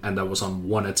 1, and that was on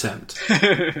 1 attempt.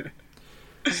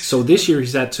 So this year,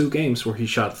 he's had 2 games where he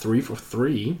shot 3 for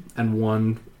 3, and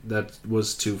 1 that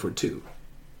was 2 for 2.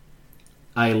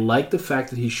 I like the fact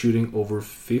that he's shooting over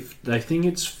 50. I think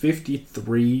it's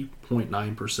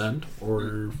 53.9%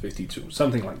 or 52,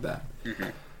 something like that. Mm-hmm.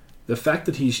 The fact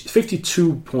that he's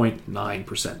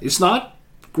 52.9%. It's not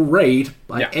great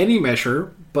by any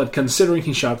measure, but considering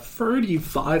he shot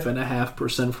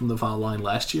 35.5% from the foul line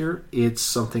last year, it's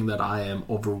something that I am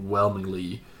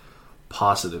overwhelmingly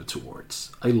positive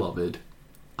towards. I love it.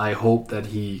 I hope that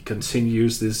he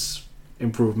continues this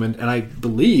improvement, and I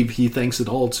believe he thanks it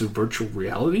all to virtual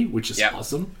reality, which is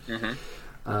awesome.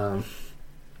 Mm-hmm.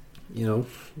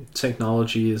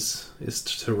 Technology is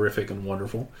terrific and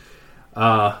wonderful.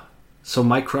 So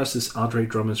my crush is Andre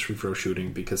Drummond's free throw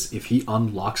shooting, because if he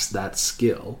unlocks that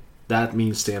skill, that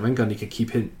means Stan Van Gundy can keep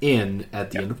him in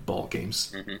at the end of ball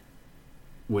games,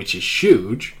 which is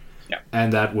huge.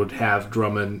 And that would have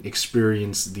Drummond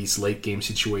experience these late game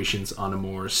situations on a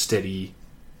more steady,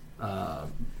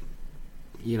 I'm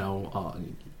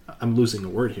losing a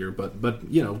word here, but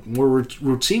more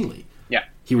routinely. Yeah,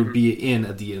 he would be in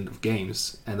at the end of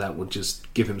games, and that would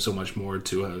just give him so much more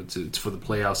to for the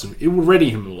playoffs, and it would ready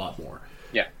him a lot more.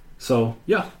 Yeah. So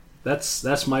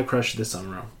that's my crush this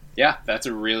time around. Yeah, that's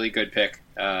a really good pick.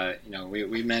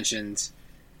 We mentioned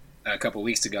a couple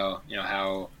weeks ago,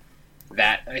 how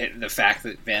the fact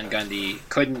that Van Gundy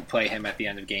couldn't play him at the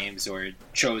end of games or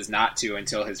chose not to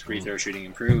until his free throw shooting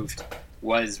improved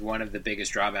was one of the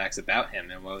biggest drawbacks about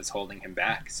him and what was holding him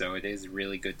back. So it is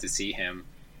really good to see him.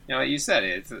 You said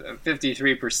it,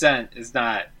 53% is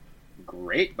not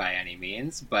great by any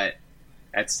means, but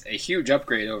that's a huge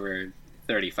upgrade over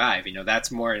 35.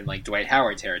 That's more in like Dwight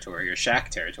Howard territory or Shaq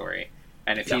territory.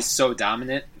 And if he's so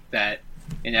dominant that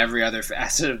in every other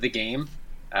facet of the game,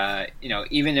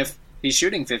 even if he's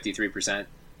shooting 53%,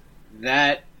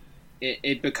 that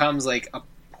it becomes like a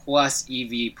plus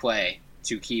EV play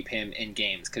to keep him in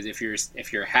games. Because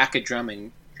if you're Hackett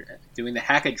Drummond doing the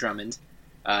Hackett Drummond,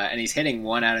 and he's hitting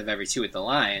 1 out of every 2 at the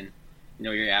line,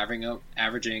 you're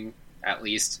averaging at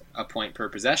least a point per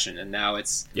possession, and now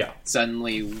it's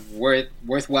suddenly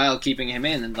worthwhile keeping him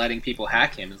in and letting people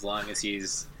hack him as long as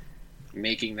he's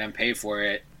making them pay for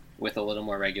it with a little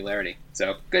more regularity.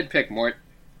 So good pick, Mort.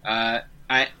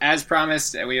 As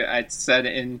promised, I said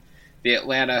in the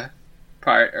Atlanta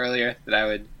part earlier that I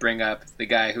would bring up the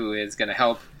guy who is going to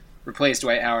help replace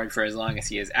Dwight Howard for as long as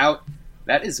he is out.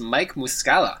 That is Mike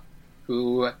Muscala,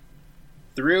 who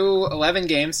through 11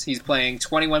 games, he's playing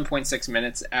 21.6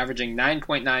 minutes, averaging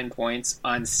 9.9 points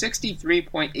on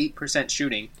 63.8%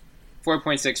 shooting,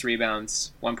 4.6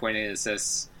 rebounds, 1.8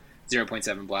 assists,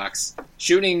 0.7 blocks,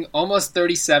 shooting almost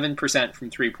 37%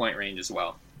 from three-point range as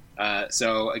well.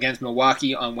 So against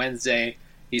Milwaukee on Wednesday,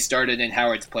 He started in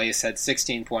Howard's place, had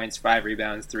 16 points, 5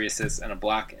 rebounds, 3 assists, and a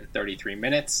block in 33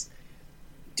 minutes.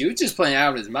 Dude just playing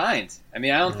out of his mind. I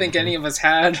mean, I don't think any of us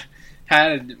had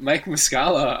Mike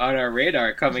Muscala on our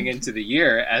radar coming into the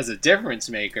year as a difference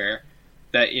maker.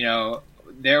 That, you know,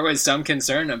 there was some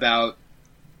concern about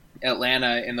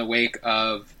Atlanta in the wake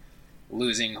of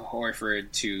losing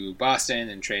Horford to Boston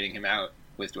and trading him out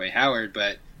with Dwight Howard,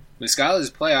 but Muscala's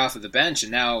play off of the bench,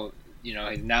 and now, you know,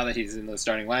 now that he's in the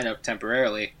starting lineup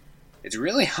temporarily, it's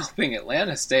really helping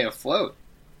Atlanta stay afloat.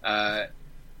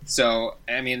 So,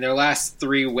 I mean, their last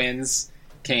 3 wins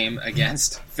came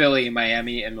against Philly,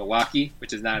 Miami, and Milwaukee,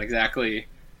 which is not exactly,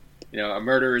 you know, a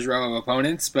murderer's row of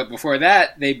opponents. But before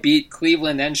that, they beat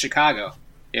Cleveland and Chicago.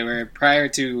 They were prior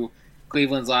to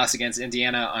Cleveland's loss against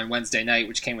Indiana on Wednesday night,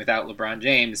 which came without LeBron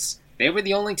James. They were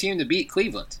the only team to beat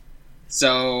Cleveland.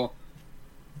 So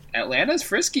Atlanta's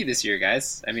frisky this year,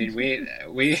 guys. I mean,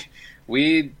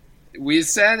 we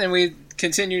said, and we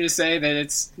continue to say, that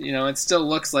it's, you know, it still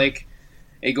looks like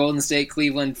a Golden State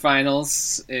Cleveland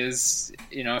finals is,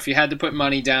 you know, if you had to put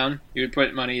money down, you would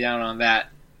put money down on that.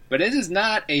 But it is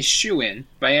not a shoo-in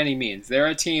by any means. There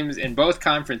are teams in both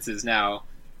conferences now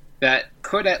that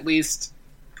could at least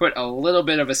put a little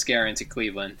bit of a scare into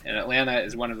Cleveland, and Atlanta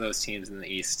is one of those teams in the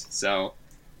East. So,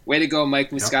 way to go, Mike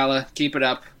Muscala. Yep. Keep it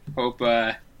up. Hope,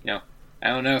 you know, I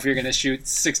don't know if you're going to shoot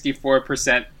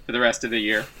 64% for the rest of the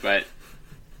year, but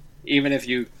even if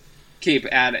you keep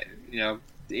at it, you know,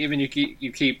 even you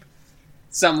keep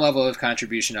some level of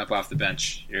contribution up off the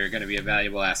bench, you're going to be a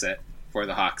valuable asset for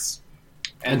the Hawks.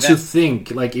 And to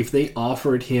think, like, if they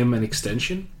offered him an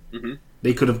extension,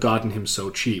 they could have gotten him so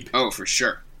cheap. Oh, for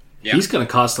sure. Yeah. He's going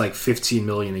to cost like $15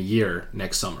 million a year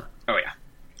next summer. Oh, yeah.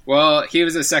 Well, he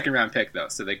was a second-round pick, though,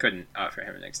 so they couldn't offer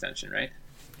him an extension, right?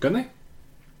 Couldn't they?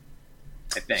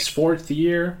 I think. His 4th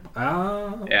year?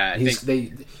 Yeah,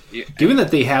 given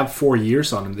that they have 4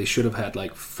 years on him, they should have had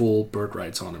like full bird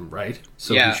rights on him, right?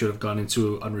 So he should have gone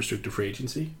into unrestricted free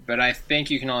agency. But I think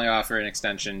you can only offer an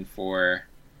extension for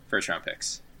first-round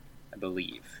picks, I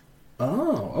believe.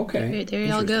 Oh, okay. There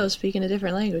y'all go, speaking a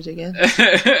different language again.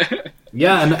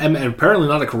 Yeah, and apparently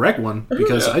not a correct one,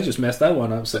 because I just messed that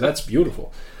one up, so that's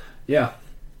beautiful. Yeah.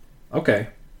 Okay.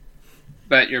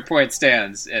 But your point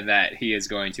stands in that he is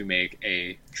going to make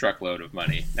a truckload of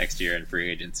money next year in free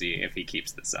agency if he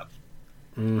keeps this up.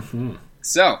 Mm-hmm.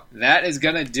 So, that is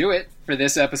going to do it for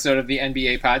this episode of the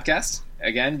NBA Podcast.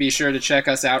 Again, be sure to check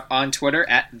us out on Twitter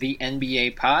at the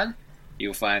NBA Pod.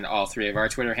 You'll find all 3 of our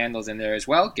Twitter handles in there as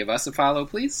well. Give us a follow,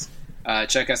 please.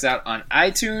 Check us out on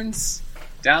iTunes.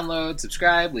 Download,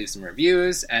 subscribe, leave some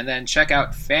reviews, and then check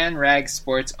out FanRag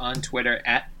Sports on Twitter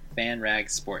at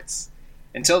FanRag Sports.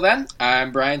 Until then,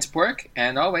 I'm Bryan Toporek,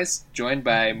 and always joined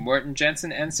by Morten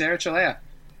Jensen and Sarah Cilea.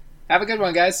 Have a good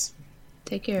one, guys.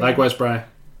 Take care. Likewise, Bryan.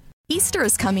 Easter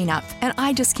is coming up, and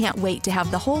I just can't wait to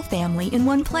have the whole family in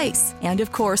one place. And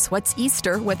of course, what's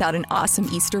Easter without an awesome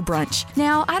Easter brunch?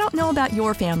 Now, I don't know about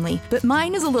your family, but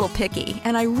mine is a little picky,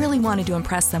 and I really wanted to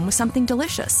impress them with something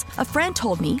delicious. A friend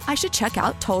told me I should check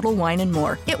out Total Wine &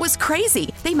 More. It was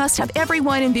crazy. They must have every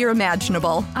wine and beer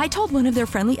imaginable. I told one of their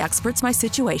friendly experts my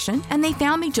situation, and they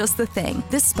found me just the thing.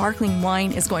 This sparkling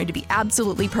wine is going to be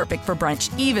absolutely perfect for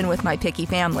brunch, even with my picky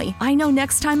family. I know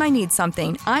next time I need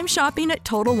something, I'm shopping at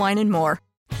Total Wine & More.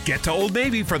 Get to Old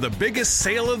Navy for the biggest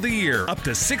sale of the year. Up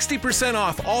to 60%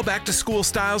 off all back-to-school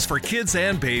styles for kids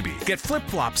and baby. Get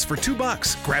flip-flops for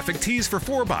 $2, graphic tees for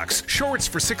 $4, shorts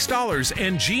for $6,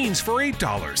 and jeans for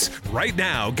 $8. Right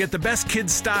now, get the best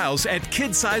kids' styles at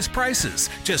kid-size prices.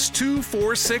 Just $2,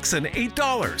 $4, $6, and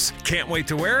 $8. Can't wait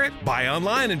to wear it? Buy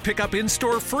online and pick up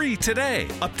in-store free today.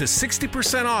 Up to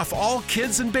 60% off all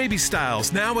kids and baby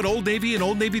styles now at Old Navy and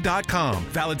OldNavy.com.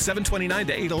 Valid 7/29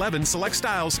 to 8/11. Select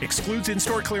styles. Excludes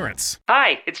in-store clearance.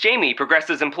 Hi, it's Jamie,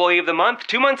 Progressive's Employee of the Month,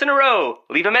 2 months in a row.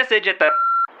 Leave a message at the...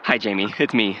 Hi, Jamie.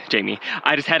 It's me, Jamie.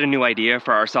 I just had a new idea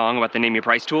for our song about the Name Your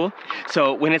Price tool.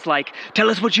 So when it's like, tell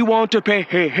us what you want to pay,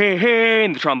 hey, hey, hey,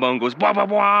 and the trombone goes, blah, blah,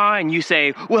 blah, and you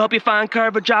say, we'll help you find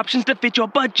coverage options to fit your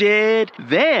budget.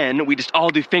 Then we just all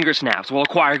do finger snaps while a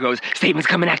choir goes, savings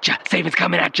coming at ya, savings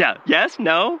coming at ya. Yes?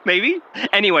 No? Maybe?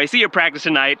 Anyway, see your practice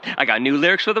tonight. I got new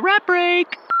lyrics for the rap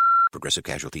break. Progressive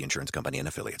Casualty Insurance Company and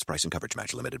Affiliates. Price and coverage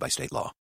match limited by state law.